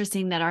is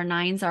interesting that our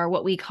nines are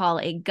what we call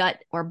a gut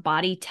or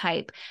body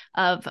type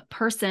of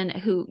person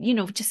who,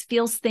 just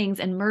feels things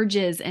and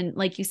merges. And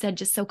like you said,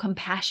 just so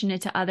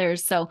compassionate to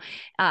others. So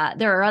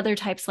there are other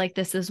types like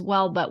this as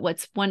well. But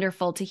what's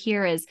wonderful to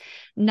hear is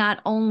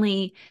not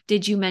only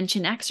did you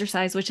mention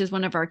exercise, which is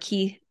one of our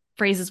key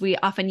phrases we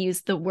often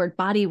use the word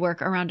body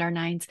work around our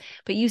nines,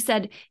 but you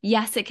said,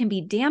 yes, it can be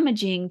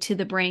damaging to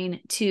the brain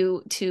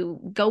to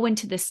go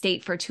into the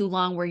state for too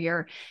long where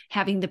you're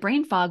having the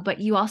brain fog, but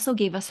you also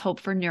gave us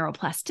hope for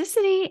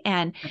neuroplasticity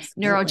and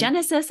Absolutely.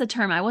 neurogenesis, a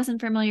term I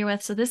wasn't familiar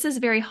with. So this is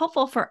very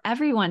helpful for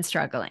everyone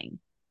struggling.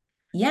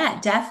 Yeah,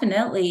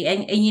 definitely.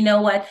 And you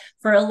know what?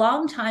 For a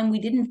long time, we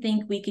didn't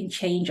think we can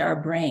change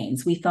our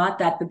brains. We thought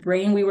that the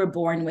brain we were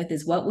born with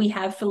is what we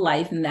have for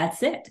life, and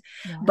that's it.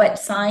 Yeah. But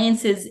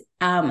science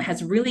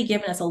has really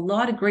given us a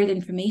lot of great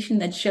information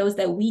that shows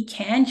that we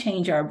can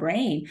change our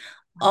brain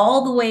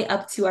all the way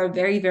up to our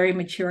very, very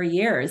mature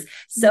years.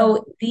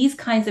 So these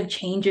kinds of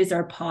changes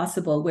are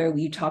possible where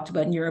we talked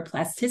about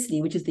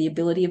neuroplasticity, which is the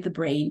ability of the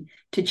brain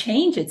to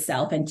change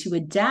itself and to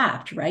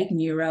adapt, right?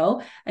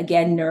 Neuro,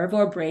 again, nerve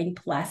or brain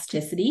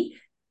plasticity,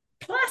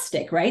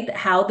 plastic, right?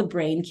 How the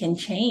brain can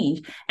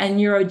change. And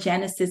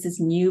neurogenesis is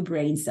new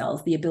brain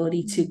cells, the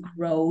ability to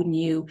grow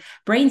new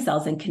brain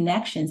cells and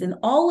connections. And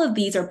all of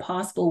these are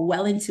possible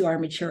well into our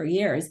mature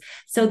years.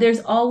 So there's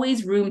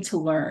always room to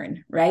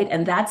learn, right?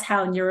 And that's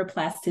how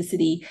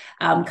neuroplasticity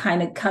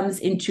kind of comes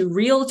into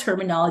real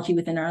terminology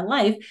within our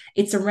life.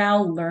 It's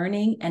around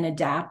learning and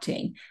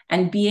adapting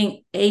and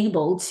being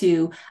able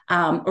to,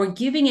 or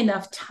giving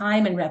enough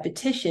time and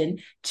repetition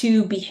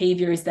to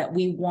behaviors that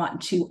we want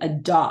to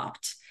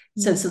adopt.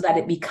 So that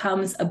it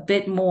becomes a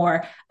bit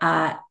more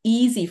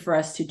easy for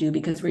us to do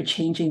because we're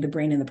changing the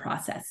brain in the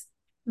process.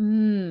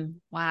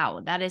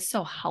 Wow, that is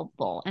so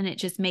helpful. And it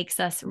just makes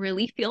us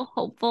really feel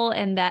hopeful.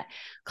 And that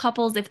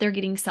couples, if they're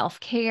getting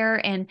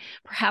self-care and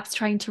perhaps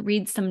trying to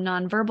read some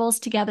nonverbals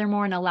together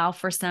more and allow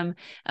for some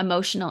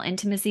emotional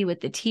intimacy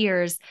with the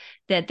tears,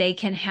 that they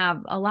can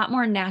have a lot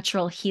more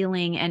natural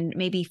healing and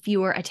maybe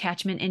fewer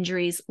attachment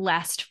injuries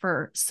last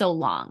for so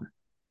long.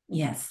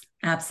 Yes,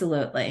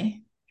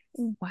 absolutely.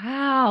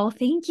 Wow,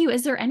 thank you.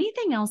 Is there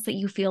anything else that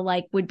you feel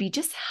like would be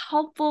just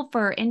helpful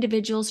for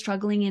individuals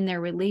struggling in their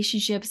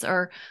relationships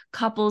or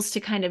couples to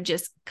kind of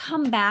just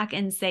come back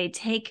and say,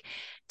 take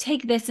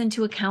this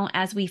into account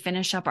as we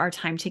finish up our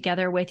time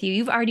together with you?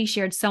 You've already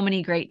shared so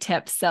many great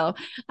tips. So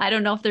I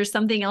don't know if there's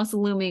something else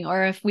looming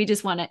or if we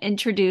just want to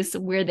introduce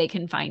where they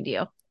can find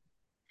you.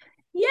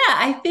 Yeah,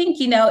 I think,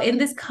 in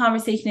this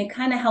conversation, it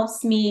kind of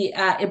helps me.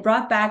 It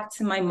brought back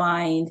to my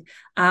mind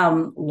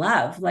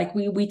love. Like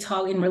we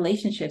talk in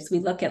relationships, we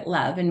look at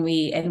love and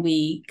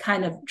we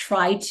kind of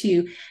try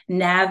to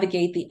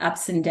navigate the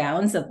ups and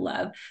downs of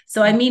love.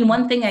 So, I mean,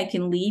 one thing I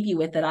can leave you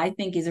with that I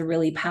think is a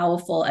really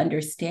powerful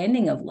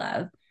understanding of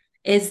love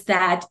is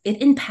that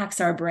it impacts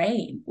our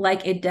brain.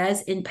 Like it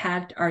does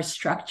impact our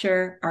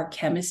structure, our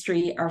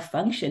chemistry, our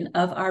function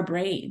of our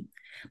brain.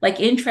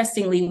 Like,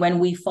 interestingly, when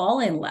we fall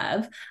in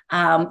love,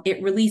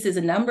 it releases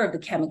a number of the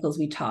chemicals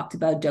we talked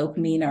about: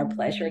 dopamine, our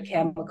pleasure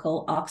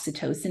chemical;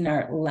 oxytocin,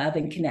 our love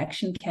and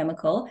connection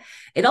chemical.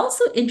 It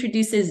also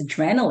introduces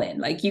adrenaline.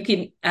 Like you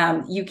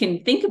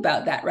can think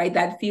about that, right?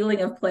 That feeling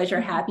of pleasure,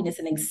 happiness,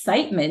 and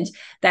excitement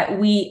that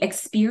we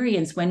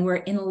experience when we're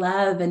in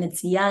love and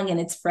it's young and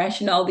it's fresh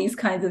and all these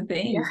kinds of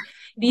things. Yeah.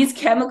 These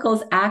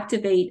chemicals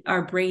activate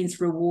our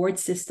brain's reward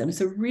system.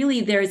 So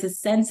really, there's a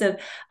sense of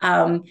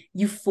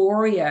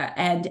euphoria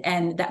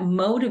and that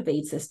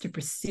motivates us to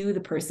pursue the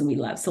person we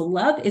love. So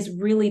love is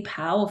really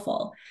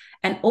powerful.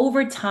 And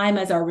over time,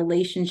 as our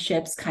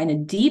relationships kind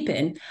of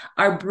deepen,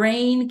 our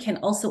brain can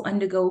also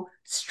undergo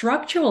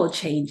structural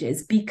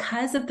changes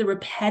because of the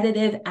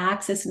repetitive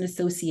access and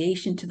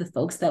association to the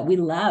folks that we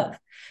love.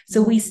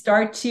 So we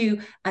start to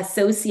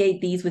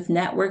associate these with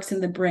networks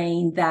in the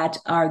brain that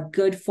are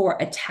good for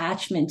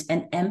attachment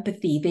and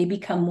empathy. They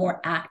become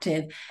more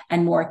active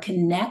and more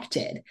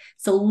connected.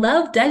 So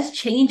love does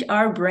change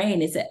our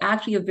brain. It's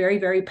actually a very,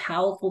 very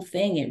powerful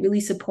thing. It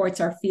really supports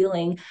our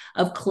feeling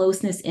of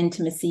closeness,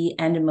 intimacy,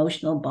 and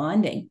emotional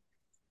bonding.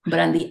 But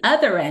on the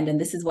other end,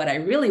 and this is what I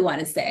really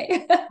want to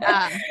say,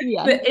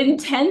 the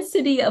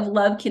intensity of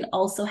love can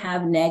also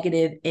have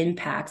negative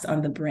impacts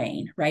on the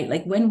brain, right?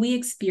 Like when we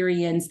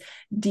experience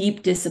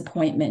deep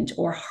disappointment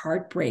or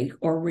heartbreak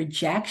or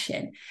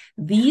rejection,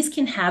 these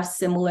can have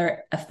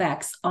similar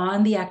effects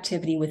on the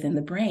activity within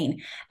the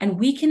brain. And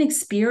we can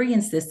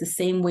experience this the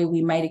same way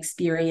we might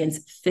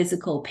experience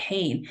physical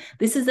pain.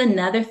 This is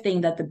another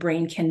thing that the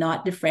brain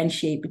cannot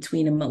differentiate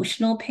between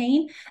emotional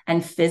pain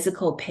and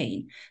physical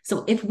pain.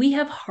 So if we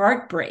have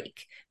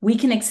heartbreak, we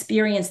can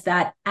experience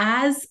that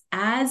as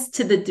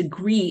to the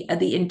degree of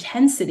the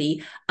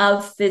intensity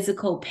of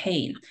physical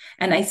pain.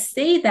 And I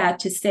say that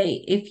to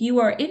say, if you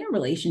are in a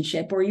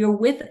relationship or you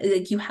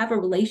have a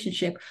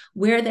relationship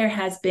where there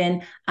has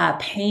been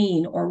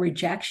pain or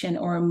rejection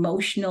or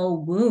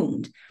emotional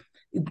wound,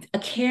 a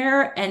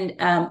care and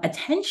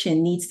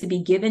attention needs to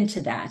be given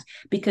to that,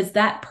 because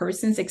that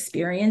person's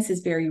experience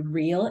is very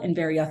real and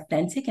very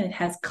authentic, and it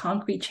has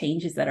concrete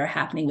changes that are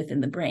happening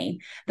within the brain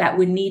that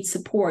would need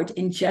support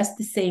in just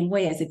the same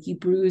way as if you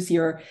bruise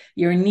your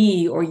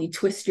knee or you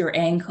twist your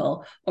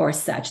ankle or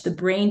such. The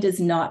brain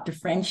does not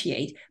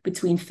differentiate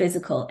between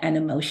physical and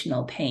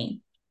emotional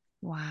pain.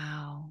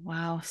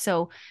 Wow.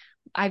 So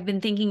I've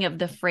been thinking of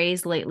the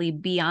phrase lately,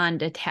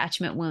 beyond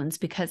attachment wounds,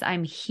 because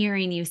I'm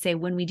hearing you say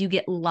when we do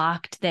get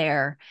locked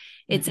there,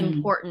 it's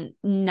important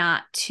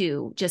not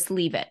to just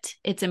leave it.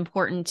 It's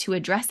important to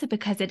address it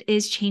because it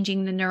is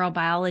changing the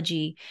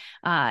neurobiology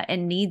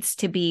and needs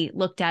to be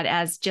looked at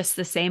as just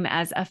the same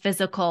as a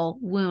physical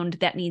wound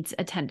that needs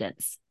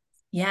attendance.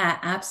 Yeah,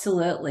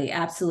 absolutely.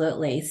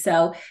 Absolutely.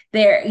 So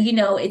there,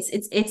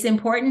 it's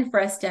important for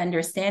us to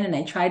understand, and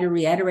I try to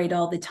reiterate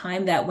all the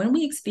time, that when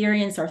we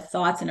experience our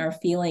thoughts and our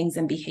feelings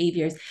and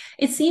behaviors,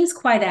 it seems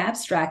quite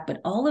abstract,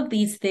 but all of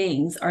these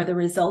things are the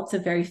results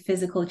of very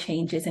physical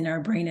changes in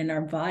our brain and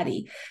our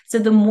body. So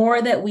the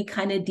more that we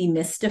kind of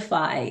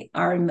demystify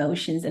our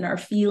emotions and our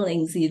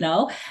feelings,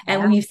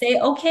 and when you say,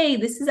 okay,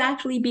 this is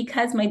actually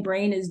because my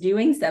brain is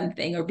doing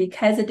something, or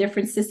because a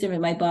different system in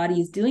my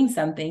body is doing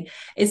something,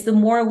 is the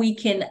more we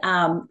can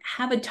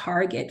have a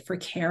target for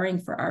caring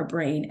for our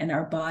brain and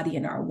our body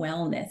and our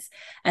wellness,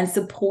 and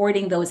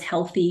supporting those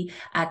healthy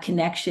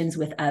connections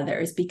with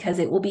others, because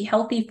it will be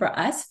healthy for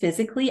us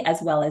physically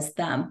as well as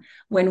them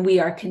when we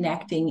are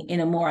connecting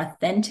in a more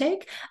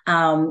authentic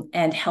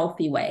and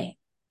healthy way.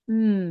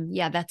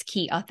 Yeah, that's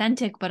key.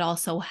 Authentic, but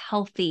also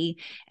healthy.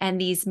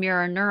 And these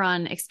mirror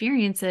neuron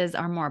experiences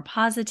are more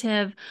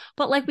positive,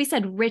 but like we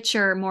said,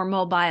 richer, more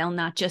mobile,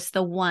 not just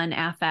the one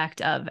affect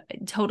of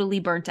totally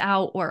burnt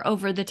out or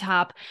over the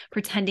top,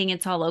 pretending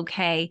it's all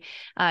okay.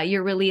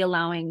 You're really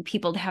allowing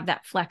people to have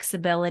that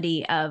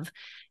flexibility of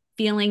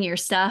feeling your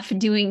stuff,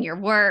 doing your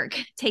work,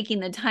 taking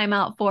the time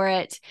out for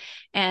it.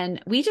 And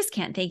we just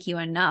can't thank you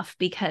enough,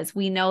 because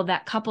we know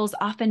that couples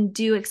often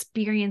do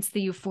experience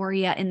the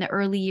euphoria in the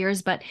early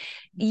years, but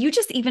you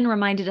just even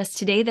reminded us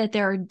today that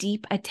there are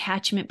deep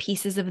attachment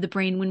pieces of the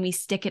brain when we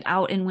stick it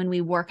out and when we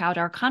work out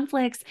our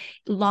conflicts,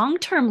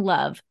 long-term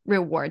love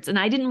rewards. And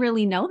I didn't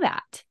really know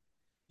that.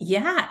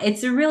 Yeah,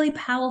 it's a really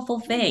powerful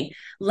thing.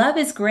 Love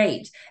is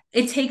great.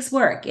 It takes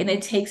work, and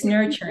it takes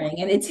nurturing,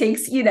 and it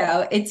takes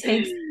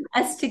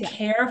us to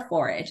care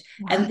for it.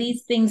 And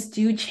these things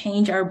do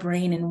change our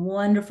brain in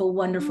wonderful,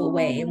 wonderful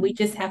way. And we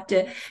just have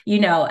to,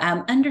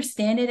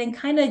 understand it and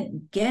kind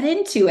of get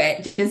into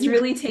it. Just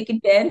really take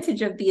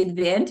advantage of the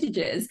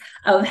advantages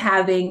of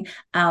having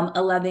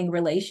a loving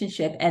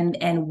relationship,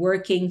 and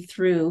working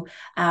through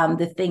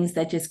the things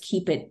that just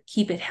keep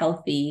it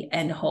healthy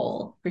and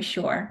whole, for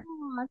sure.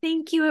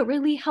 Thank you. It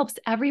really helps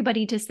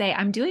everybody to say,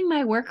 I'm doing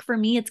my work for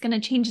me. It's going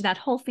to change that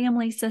whole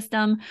family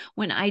system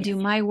when I do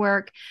my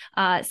work.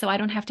 So I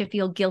don't have to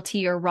feel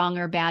guilty or wrong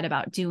or bad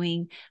about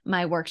doing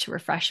my work to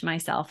refresh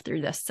myself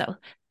through this. So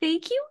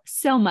thank you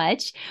so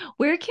much.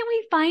 Where can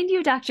we find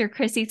you, Dr.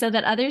 Krissy, so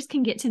that others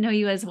can get to know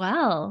you as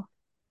well?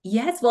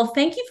 Yes, well,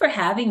 thank you for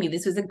having me.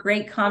 This was a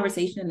great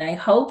conversation, and I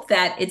hope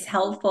that it's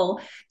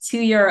helpful to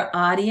your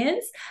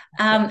audience.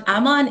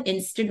 I'm on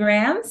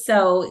Instagram.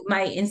 So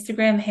my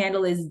Instagram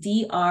handle is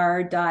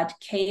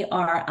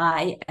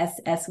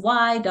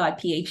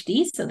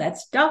dr.krissy.phd. So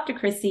that's Dr.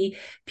 Krissy,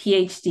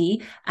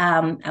 PhD.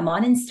 I'm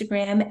on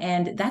Instagram,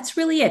 and that's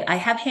really it. I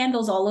have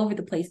handles all over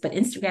the place, but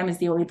Instagram is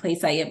the only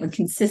place I am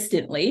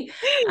consistently.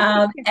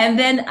 And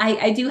then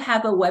I do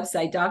have a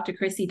website,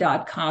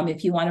 drkrissy.com,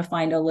 if you want to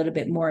find a little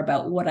bit more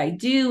about what I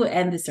do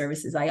and the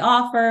services I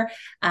offer.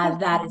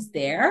 That is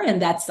there, and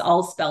that's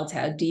all spelled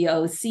out,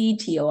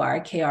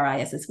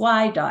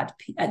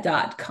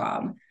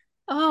 doctorkrissy.com.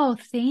 Oh,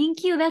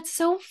 thank you. That's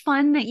so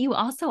fun that you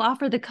also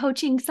offer the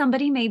coaching.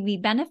 Somebody may be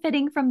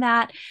benefiting from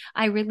that.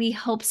 I really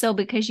hope so,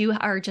 because you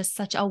are just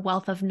such a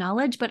wealth of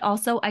knowledge, but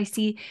also I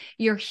see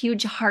your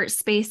huge heart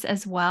space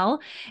as well,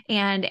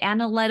 and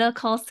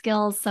analytical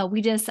skills. So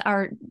we just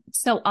are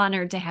so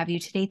honored to have you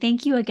today.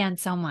 Thank you again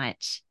so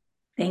much.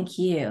 Thank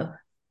you.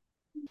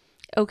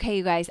 Okay,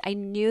 you guys, I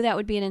knew that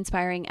would be an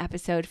inspiring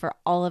episode for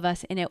all of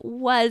us, and it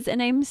was,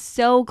 and I'm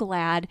so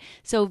glad.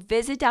 So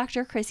visit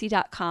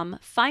drkrissy.com,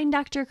 find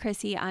Dr.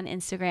 Krissy on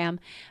Instagram.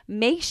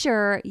 Make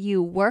sure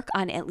you work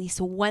on at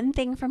least one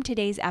thing from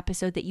today's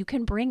episode that you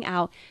can bring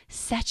out.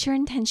 Set your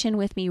intention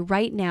with me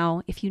right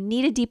now. If you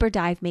need a deeper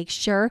dive, make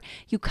sure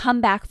you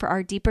come back for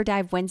our Deeper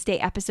Dive Wednesday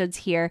episodes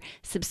here.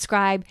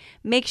 Subscribe.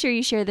 Make sure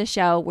you share the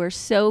show. We're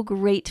so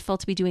grateful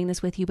to be doing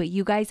this with you, but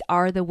you guys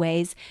are the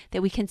ways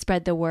that we can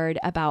spread the word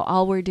about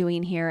all we're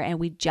doing here, and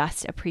we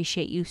just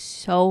appreciate you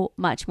so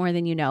much, more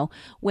than you know,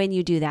 when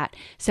you do that.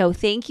 So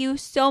thank you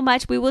so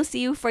much. We will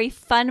see you for a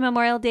fun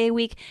Memorial Day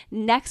week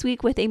next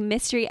week with a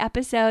mystery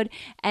episode,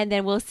 and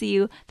then we'll see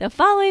you the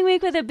following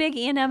week with a big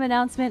E&M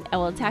announcement, and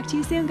we'll talk to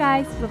you soon,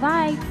 guys.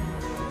 Bye-bye.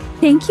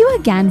 Thank you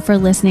again for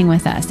listening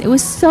with us. It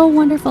was so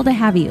wonderful to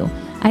have you.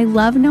 I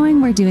love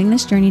knowing we're doing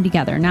this journey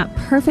together, not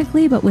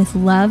perfectly, but with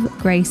love,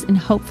 grace, and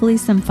hopefully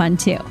some fun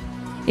too.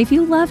 If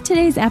you loved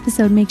today's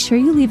episode, make sure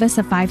you leave us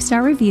a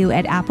 5-star review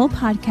at Apple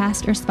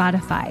Podcast or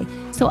Spotify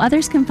so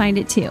others can find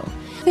it too.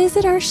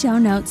 Visit our show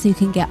notes so you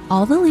can get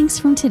all the links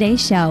from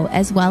today's show,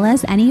 as well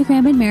as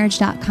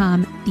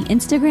EnneagramAndMarriage.com, the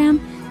Instagram,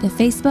 the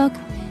Facebook,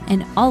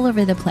 and all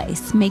over the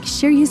place. Make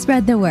sure you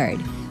spread the word.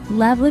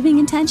 Love living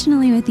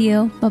intentionally with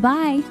you.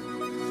 Bye-bye.